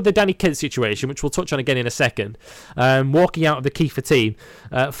we know the Danny Kent situation, which we'll touch on again in a second, walking out of the Kiefer team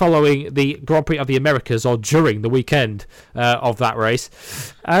following the Grand Prix of the Americas, or during the weekend of that race.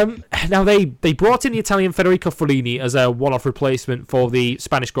 Now they brought in the Italian Federico Follini as a one-off replacement for the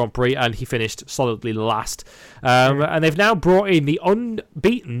Spanish Grand Prix, and he finished solidly last. And they've now brought in the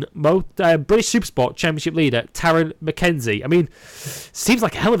unbeaten British Supersport Championship leader, Taron McKenzie. I mean, seems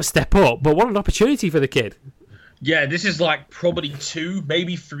like a hell of a step up, but what an opportunity for the kid. Yeah, this is like probably 2,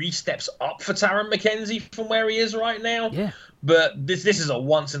 maybe 3 steps up for Taron McKenzie from where he is right now. Yeah. But this is a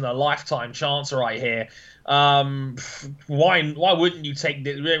once in a lifetime chance right here. Why wouldn't you take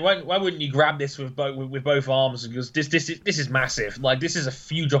this? Why wouldn't you grab this with both arms? Because this is massive. Like, this is a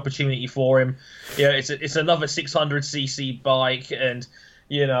huge opportunity for him. You know, it's another 600cc bike, and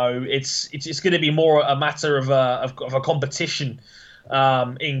you know it's going to be more a matter of a competition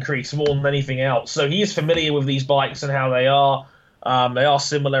increase more than anything else. So he is familiar with these bikes and how they are. They are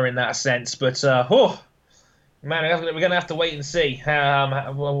similar in that sense, but man, we're going to have to wait and see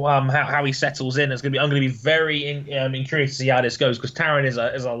how he settles in. I'm going to be very curious to see how this goes, because Taron is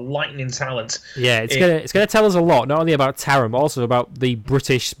a lightning talent. Yeah, it's going to tell us a lot, not only about Taron, but also about the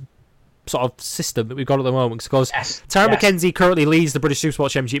British sort of system that we've got at the moment, because Taron McKenzie currently leads the British Supersport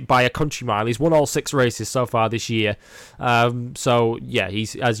Championship by a country mile. He's won all 6 races so far this year. So yeah,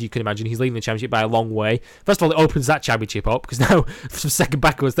 he's, as you can imagine, he's leading the championship by a long way. First of all, it opens that championship up, because now from second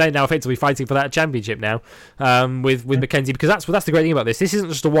backwards, they're now effectively fighting for that championship now with McKenzie, because that's the great thing about this. This isn't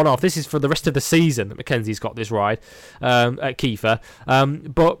just a one-off. This is for the rest of the season that McKenzie's got this ride at Kiefer.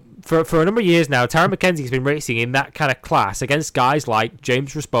 But for a number of years now, Taron McKenzie's been racing in that kind of class against guys like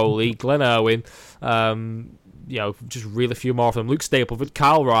James Rispoli, Glenn Irwin, just reel a few more of them, Luke Stapleford,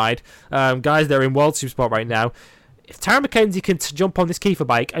 Carl Ride, guys that are in World Supersport right now. If Taron McKenzie can jump on this Kiefer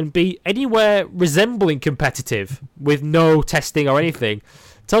bike and be anywhere resembling competitive with no testing or anything,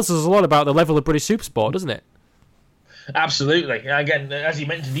 tells us a lot about the level of British Supersport, doesn't it? Absolutely. Again, as you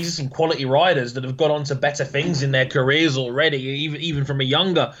mentioned, these are some quality riders that have gone on to better things in their careers already, even from a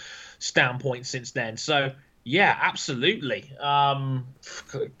younger standpoint since then. So, yeah, absolutely. I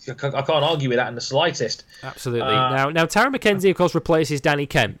can't argue with that in the slightest. Absolutely. Now Taron McKenzie, of course, replaces Danny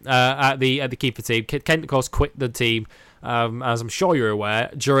Kent at the Kiefer team. Kent, of course, quit the team, as I'm sure you're aware,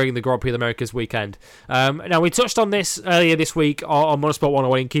 during the Grand Prix of the Americas weekend. Now, we touched on this earlier this week on Motorsport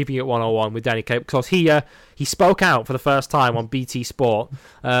 101 in Keeping It 101 with Danny Kent, because he spoke out for the first time on BT Sport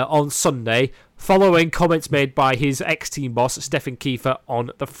on Sunday, following comments made by his ex-team boss, Stefan Kiefer,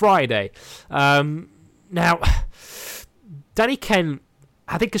 on the Friday. Now, Danny Kent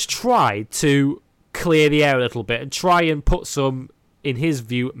I think, has tried to clear the air a little bit and try and put some, in his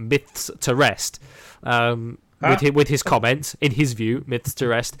view, myths to rest. With his comments, in his view, myths to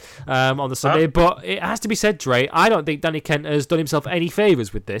rest on the Sunday. But it has to be said, Dre, I don't think Danny Kent has done himself any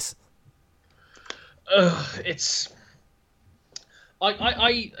favours with this. I'm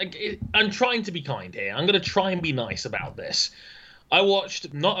trying to be kind here. I'm going to try and be nice about this. I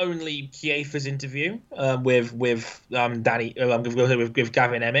watched not only Kiefer's interview with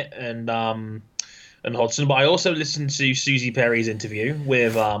Gavin Emmett and Hodgson, but I also listened to Susie Perry's interview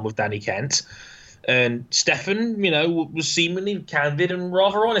with Danny Kent. And Stefan, was seemingly candid and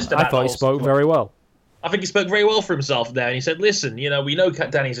rather honest about it. I thought he spoke very well. I think he spoke very well for himself there. And he said, listen, we know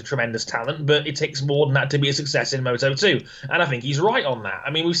Danny's a tremendous talent, but it takes more than that to be a success in Moto 2. And I think he's right on that. I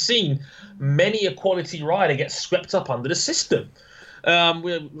mean, we've seen many a quality rider get swept up under the system.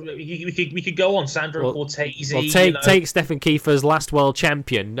 We could go on. Sandro Cortese. Well, take Stefan Kiefer's last world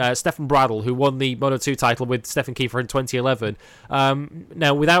champion, Stefan Bradl, who won the Moto2 title with Stefan Kiefer in 2011.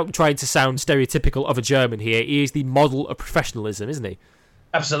 Now, without trying to sound stereotypical of a German here, he is the model of professionalism, isn't he?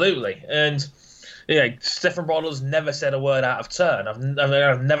 Absolutely. And Stefan Bradl's never said a word out of turn. I've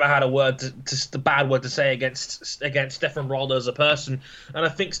never had a bad word to say against Stefan Bradl as a person. And I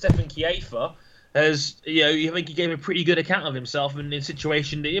think Stefan Kiefer has, I think he gave a pretty good account of himself in a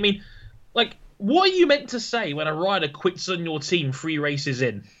situation that, what are you meant to say when a rider quits on your team 3 races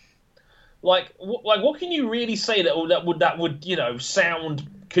in? What can you really say that would sound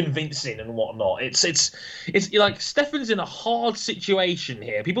convincing and whatnot? It's like Stefan's in a hard situation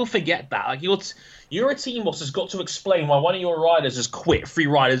here. People forget that. You're a team boss has got to explain why one of your riders has quit 3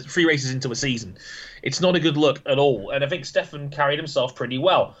 races into a season. It's not a good look at all. And I think Stefan carried himself pretty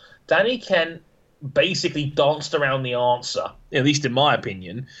well. Danny Kent basically danced around the answer, at least in my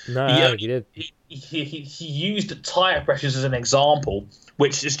opinion. No, he did. He used tyre pressures as an example,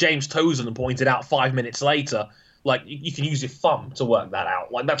 which, as James Tozen pointed out 5 minutes later, you can use your thumb to work that out.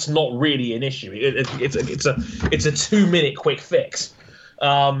 That's not really an issue. It's a 2-minute quick fix.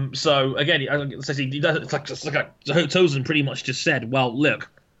 So again, it's like Tozen pretty much just said, well, look,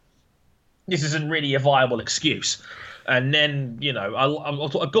 this isn't really a viable excuse. And then,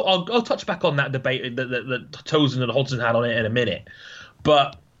 I'll touch back on that debate that Tozen and Hodgson had on it in a minute.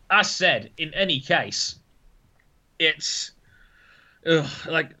 But as said, in any case, it's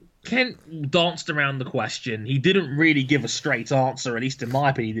Kent danced around the question. He didn't really give a straight answer, at least in my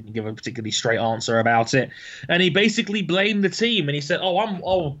opinion, he didn't give a particularly straight answer about it. And he basically blamed the team, and he said,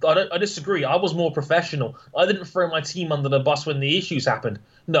 I disagree. I was more professional. I didn't throw my team under the bus when the issues happened.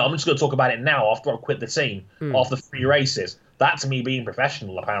 No, I'm just going to talk about it now after I quit the team, after 3 races. That's me being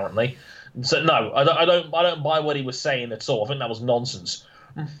professional, apparently. So no, I don't buy what he was saying at all. I think that was nonsense.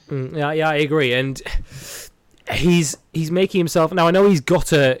 Yeah, I agree. And he's making himself now. I know he's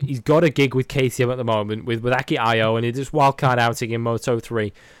got a gig with KTM at the moment with Aki Ayo, and he just wildcard outing in Moto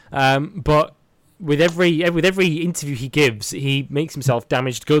 3. But with every interview he gives, he makes himself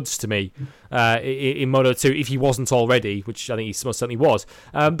damaged goods to me in Moto 2 if he wasn't already, which I think he most certainly was.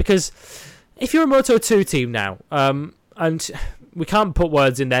 Because if you're a Moto 2 team now, and we can't put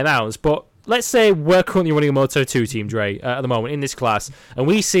words in their mouths, but let's say we're currently running a Moto 2 team, Dre, at the moment in this class, and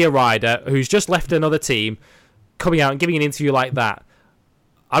we see a rider who's just left another team coming out and giving an interview like that.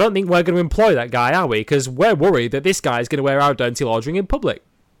 I don't think we're going to employ that guy, are we? Because we're worried that this guy is going to wear our dirty laundry in public.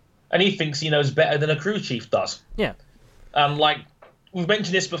 And he thinks he knows better than a crew chief does. Yeah. We've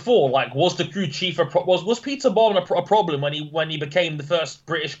mentioned this before. Was the crew chief was Peter Bond a problem when he became the first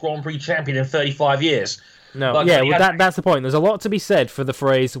British Grand Prix champion in 35 years? No. That's the point. There's a lot to be said for the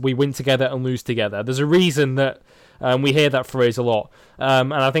phrase "we win together and lose together." There's a reason that we hear that phrase a lot.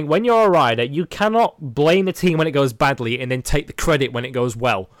 And I think when you're a rider, you cannot blame the team when it goes badly and then take the credit when it goes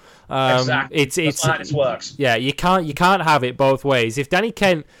well. Exactly. That's how this works. Yeah, you can't have it both ways. If Danny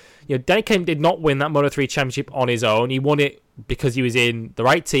Kent did not win that Moto3 championship on his own. He won it because he was in the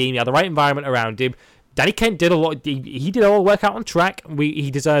right team. He had the right environment around him. Danny Kent did a lot. He did all the work out on track.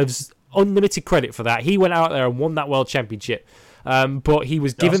 He deserves unlimited credit for that. He went out there and won that world championship. But he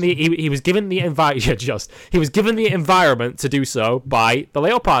was given he was given the environment to do so by the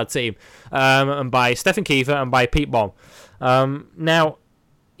Leopard team, and by Stefan Kiefer and by Pete Bom. Now,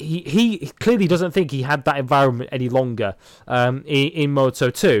 he clearly doesn't think he had that environment any longer in Moto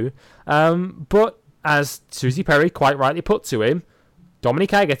 2. But as Susie Perry quite rightly put to him,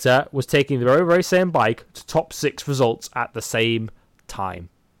 Dominic Agata was taking the very, very same bike to top 6 results at the same time.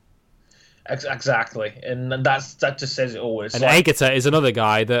 Exactly, and that just says it all. And Agata is another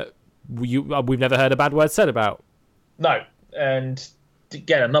guy that we've never heard a bad word said about. No, and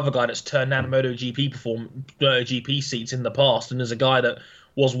again, another guy that's turned down MotoGP GP seats in the past, and there's a guy that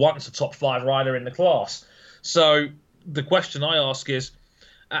was once a top 5 rider in the class. So the question I ask is,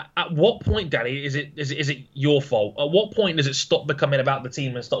 at what point, Danny, is it your fault? At what point does it stop becoming about the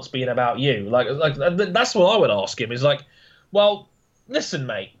team and stops being about you? Like that's what I would ask him. Is like, well, listen,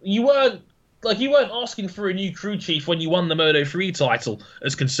 mate, you weren't asking for a new crew chief when you won the Moto3 title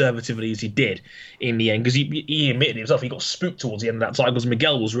as conservatively as you did in the end, because he admitted himself he got spooked towards the end of that title because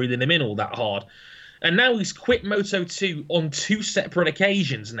Miguel was reeling him in all that hard. And now he's quit Moto2 on 2 separate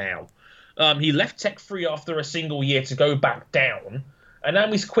occasions now. He left Tech3 after a single year to go back down, and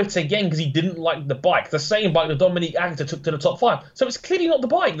now he's quit again because he didn't like the bike. The same bike that Dominique Agata took to the top 5. So it's clearly not the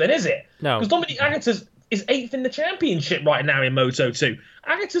bike then, is it? No. Because Dominique Agata is 8th in the championship right now in Moto2.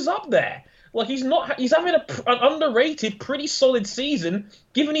 Agata's up there. Like, he's having an underrated, pretty solid season,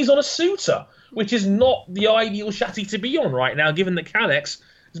 given he's on a Suter, which is not the ideal chassis to be on right now, given that Kalex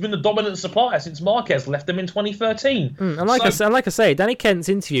has been the dominant supplier since Marquez left them in 2013. And like I say, Danny Kent's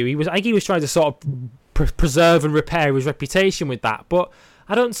interview, I think he was trying to sort of preserve and repair his reputation with that, but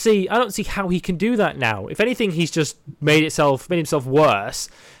I don't see how he can do that now. If anything, he's just made himself worse.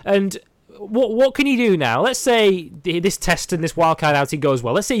 And what can he do now? Let's say this test and this wildcard outing goes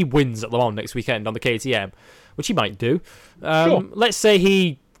well. Let's say he wins at Le Mans next weekend on the KTM, which he might do. Sure. Let's say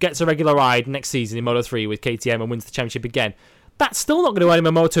he gets a regular ride next season in Moto3 with KTM and wins the championship again. That's still not going to earn him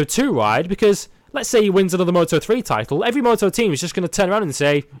a Moto2 ride, because let's say he wins another Moto3 title. Every Moto team is just going to turn around and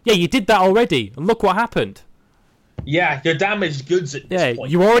say, yeah, you did that already, and look what happened. Yeah, you're damaged goods at this point.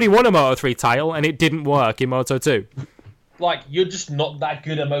 You already won a Moto3 title, and it didn't work in Moto2. Like, you're just not that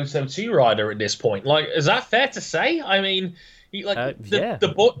good a Moto2 rider at this point. Like, is that fair to say? I mean,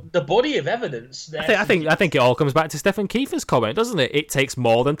 the body of evidence there. I think it all comes back to Stefan Kiefer's comment, doesn't it? It takes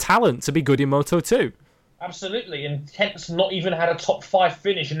more than talent to be good in Moto2. Absolutely, and Kent's not even had a top 5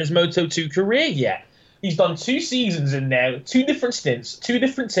 finish in his Moto2 career yet. He's done 2 seasons in there, 2 different stints, 2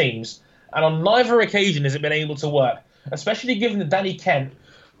 different teams, and on neither occasion has it been able to work, especially given that Danny Kent,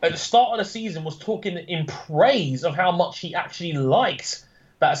 at the start of the season, was talking in praise of how much he actually liked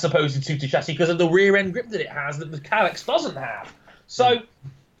that supposed Suter chassis because of the rear-end grip that it has that the Kalex doesn't have. So,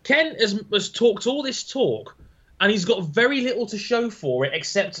 Kent has talked all this talk, and he's got very little to show for it,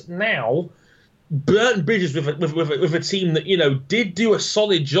 except now burnt bridges with a team that, you know, did do a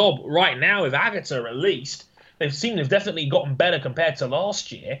solid job right now with Agata at least. They've definitely gotten better compared to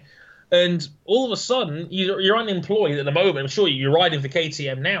last year. And all of a sudden, you're unemployed at the moment. I'm sure you're riding for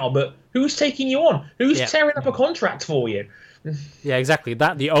KTM now, but who's taking you on? Who's tearing up a contract for you? Yeah, exactly.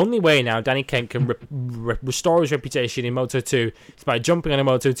 The only way now Danny Kent can restore his reputation in Moto2 is by jumping on a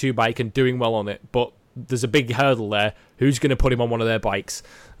Moto2 bike and doing well on it. But there's a big hurdle there. Who's going to put him on one of their bikes?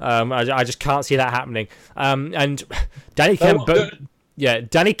 I just can't see that happening. And Danny Kent...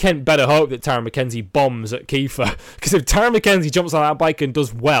 Danny Kent better hope that Tyrone McKenzie bombs at Kiefer. Because if Tyrone McKenzie jumps on that bike and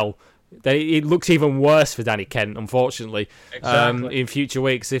does well, then it looks even worse for Danny Kent, unfortunately, in future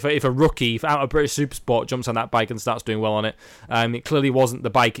weeks. If a rookie out of British Supersport jumps on that bike and starts doing well on it, it clearly wasn't the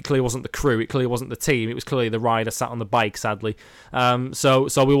bike, it clearly wasn't the crew, it clearly wasn't the team, it was clearly the rider sat on the bike, sadly. So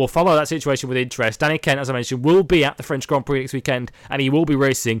we will follow that situation with interest. Danny Kent, as I mentioned, will be at the French Grand Prix next weekend, and he will be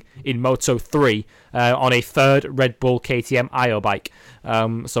racing in Moto3 on a 3rd Red Bull KTM IO bike.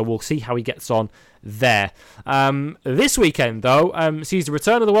 So we'll see how he gets on there. This weekend, though, sees the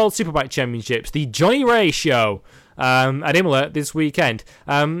return of the World Superbike Championships, the Johnny Ray Show at Imola this weekend.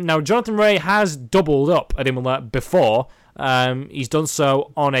 Now, Jonathan Ray has doubled up at Imola before. He's done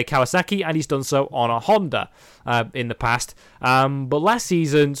so on a Kawasaki and he's done so on a Honda in the past. But last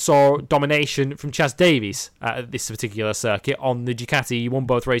season saw domination from Chaz Davies at this particular circuit on the Ducati. He won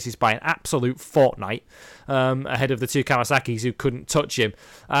both races by an absolute fortnight ahead of the 2 Kawasaki's who couldn't touch him.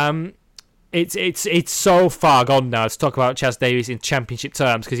 It's so far gone now to talk about Chaz Davies in championship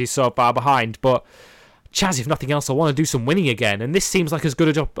terms because he's so far behind. But Chaz, if nothing else, will want to do some winning again, and this seems like as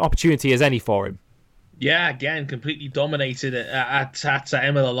good an opportunity as any for him. Yeah, again, completely dominated at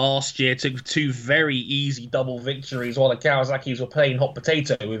Imola last year. Took 2 very easy double victories while the Kawasaki's were playing hot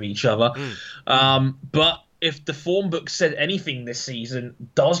potato with each other. But if the form book said anything this season,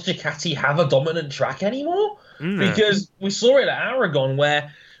 does Ducati have a dominant track anymore? Because we saw it at Aragon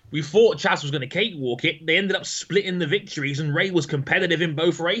where we thought Chaz was going to cakewalk it. They ended up splitting the victories, and Ray was competitive in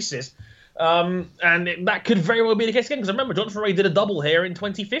both races. And that could very well be the case again, because I remember Jonathan Ray did a double here in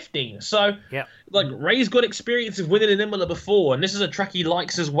 2015. So, Ray's got experience of winning in Imola before, and this is a track he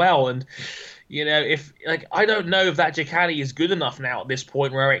likes as well. And, you know, I don't know if that Ducati is good enough now at this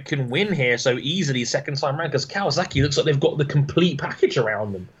point where it can win here so easily second time round, because Kawasaki looks like they've got the complete package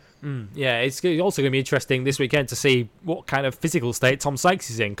around them. Yeah, it's also going to be interesting this weekend to see what kind of physical state Tom Sykes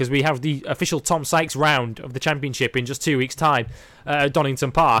is in, because we have the official Tom Sykes round of the championship in just 2 weeks' time.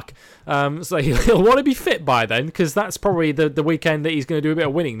 Donington Park. So he'll want to be fit by then, because that's probably the weekend that he's going to do a bit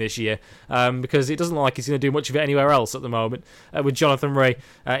of winning this year, because it doesn't look like he's going to do much of it anywhere else at the moment, with Jonathan Rea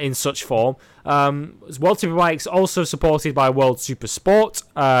in such form. World Superbikes also supported by World Super Sport.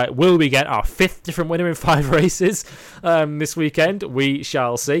 Will we get our 5th different winner in 5 races this weekend? We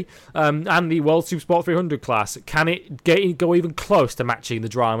shall see. And the World Super Sport 300 class, can it go even close to matching the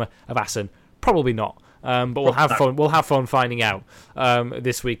drama of Assen? Probably not. But we'll have fun. We'll have fun finding out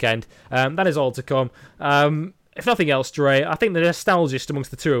this weekend. That is all to come. If nothing else, Dre, I think the nostalgist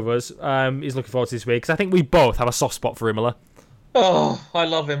amongst the two of us is looking forward to this week, because I think we both have a soft spot for Imola. Oh, I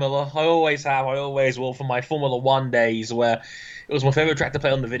love Imola. I always have. I always will. From my Formula One days, where it was my favorite track to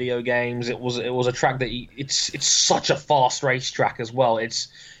play on the video games. It was a track that it's such a fast racetrack as well. It's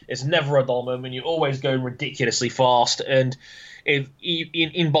never a dull moment. You always go ridiculously fast, and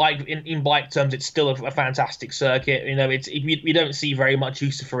in bike terms, it's still a fantastic circuit. You know, we don't see very much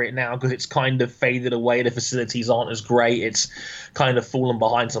use for it now because it's kind of faded away. The facilities aren't as great. It's kind of fallen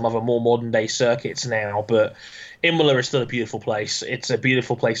behind some other more modern day circuits now, but Imola is still a beautiful place. It's a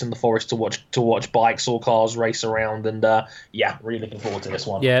beautiful place in the forest to watch bikes or cars race around, and really looking forward to this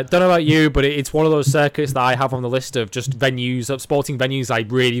one. Yeah, don't know about you, but it's one of those circuits that I have on the list of just sporting venues I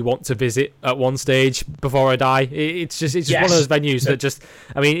really want to visit at one stage before I die. It's just one of those venues that just,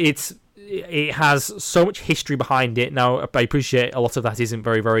 I mean, it has so much history behind it. Now, I appreciate a lot of that isn't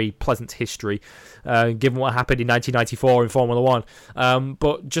very, very pleasant history, given what happened in 1994 in Formula One.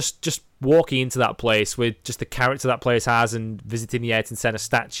 But just walking into that place with just the character that place has, and visiting the Ayrton Senna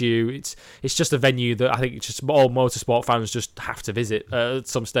statue, it's just a venue that I think just all motorsport fans just have to visit at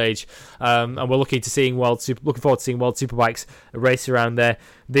some stage. And we're looking forward to seeing World Superbikes race around there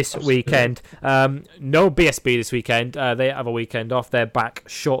this weekend. No BSB this weekend. They have a weekend off. They're back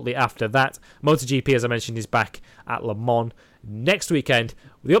shortly after that. MotoGP, as I mentioned, is back at Le Mans next weekend.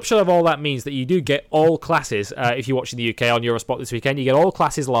 The upshot of all that means that you do get all classes, if you're watching the UK on Eurosport this weekend, you get all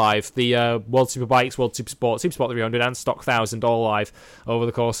classes live. The World Superbikes, World Super Sport 300 and Stock 1000 all live over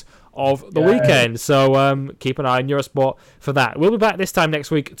the course of the weekend. So keep an eye on Eurosport for that. We'll be back this time next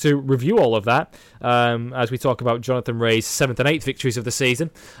week to review all of that as we talk about Jonathan Rea's 7th and 8th victories of the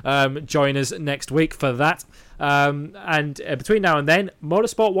season. Join us next week for that. And between now and then,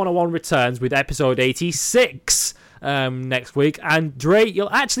 Motorsport 101 returns with episode 86. Next week, and Dre,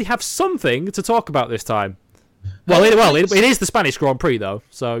 you'll actually have something to talk about this time. It is the Spanish Grand Prix though,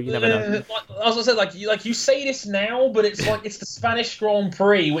 so you never know. I was gonna say, like you say this now, but it's like it's the Spanish Grand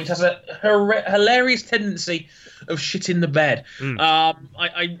Prix, which has a hilarious tendency of shitting the bed. I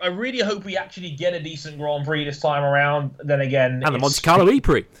really hope we actually get a decent Grand Prix this time around. Then again, and the Monte Carlo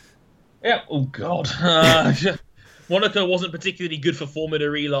E-Prix. Yeah. Oh God. Monaco wasn't particularly good for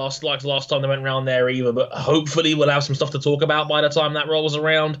Formula E last time they went around there either, but hopefully we'll have some stuff to talk about by the time that rolls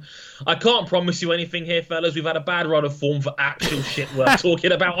around. I can't promise you anything here, fellas. We've had a bad run of form for actual shit worth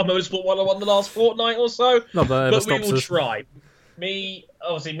talking about on Motorsport 101 the last fortnight or so, but we will try. Me,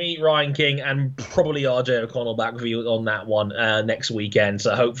 Ryan King, and probably RJ O'Connell back with you on that one next weekend.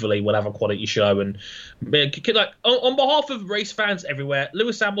 So hopefully we'll have a quality show. And on behalf of race fans everywhere,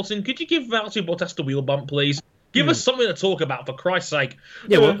 Lewis Hamilton, could you give Valtteri Bottas the wheel bump, please? Give us something to talk about, for Christ's sake.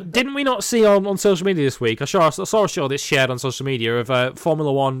 Yeah, well, didn't we not see on social media this week? I saw a show that's shared on social media of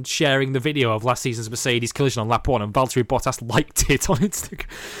Formula One sharing the video of last season's Mercedes collision on lap 1, and Valtteri Bottas liked it on Instagram.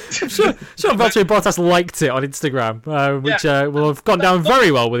 I'm sure Valtteri Bottas liked it on Instagram, which will have gone down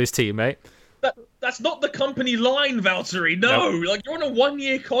very well with his teammate. That's not the company line, Valtteri. No, like you're on a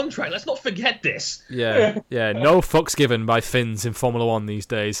 1-year contract. Let's not forget this. Yeah. No fucks given by Finns in Formula One these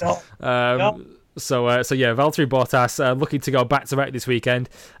days. No. So Valtteri Bottas looking to go back-to-back this weekend.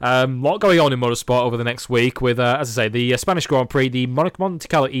 Lot going on in motorsport over the next week with, as I say, the Spanish Grand Prix, the Monte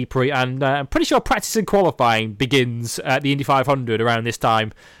Carlo E-Prix, and I'm pretty sure practice and qualifying begins at the Indy 500 around this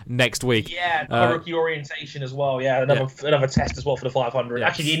time next week. Yeah, rookie orientation as well. Yeah, another test as well for the 500. Yeah.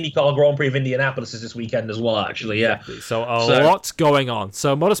 Actually, the IndyCar Grand Prix of Indianapolis is this weekend as well, actually, yeah. Exactly. So lot going on.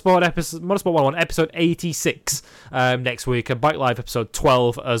 So Motorsport 101, episode 86 next week, and Bike Live episode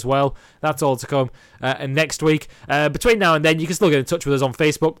 12 as well. That's all to come next week. Between now and then, you can still get in touch with us on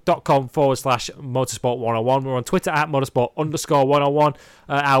Facebook.com/Motorsport101. We're on Twitter at Motorsport_101.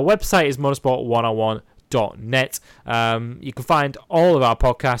 Our website is Motorsport101.net. You can find all of our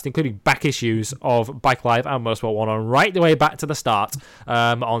podcasts, including back issues of Bike Live and Motorsport 101, right the way back to the start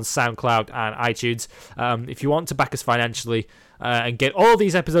on SoundCloud and iTunes. If you want to back us financially, and get all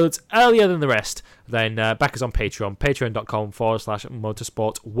these episodes earlier than the rest, then back us on Patreon,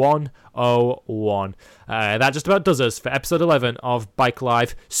 patreon.com/motorsport101. That just about does us for episode 11 of Bike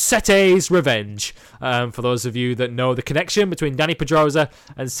Live, Sete's Revenge. For those of you that know the connection between Danny Pedrosa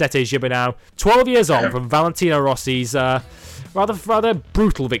and Sete Gibernau, 12 years on from Valentino Rossi's rather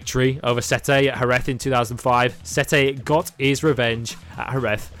brutal victory over Sete at Jerez in 2005. Sete got his revenge at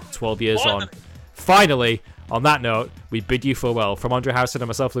Jerez 12 years on. Finally, on that note, we bid you farewell. From Andre Howson and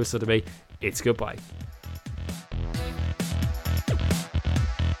myself, Lewis Sotheby, it's goodbye.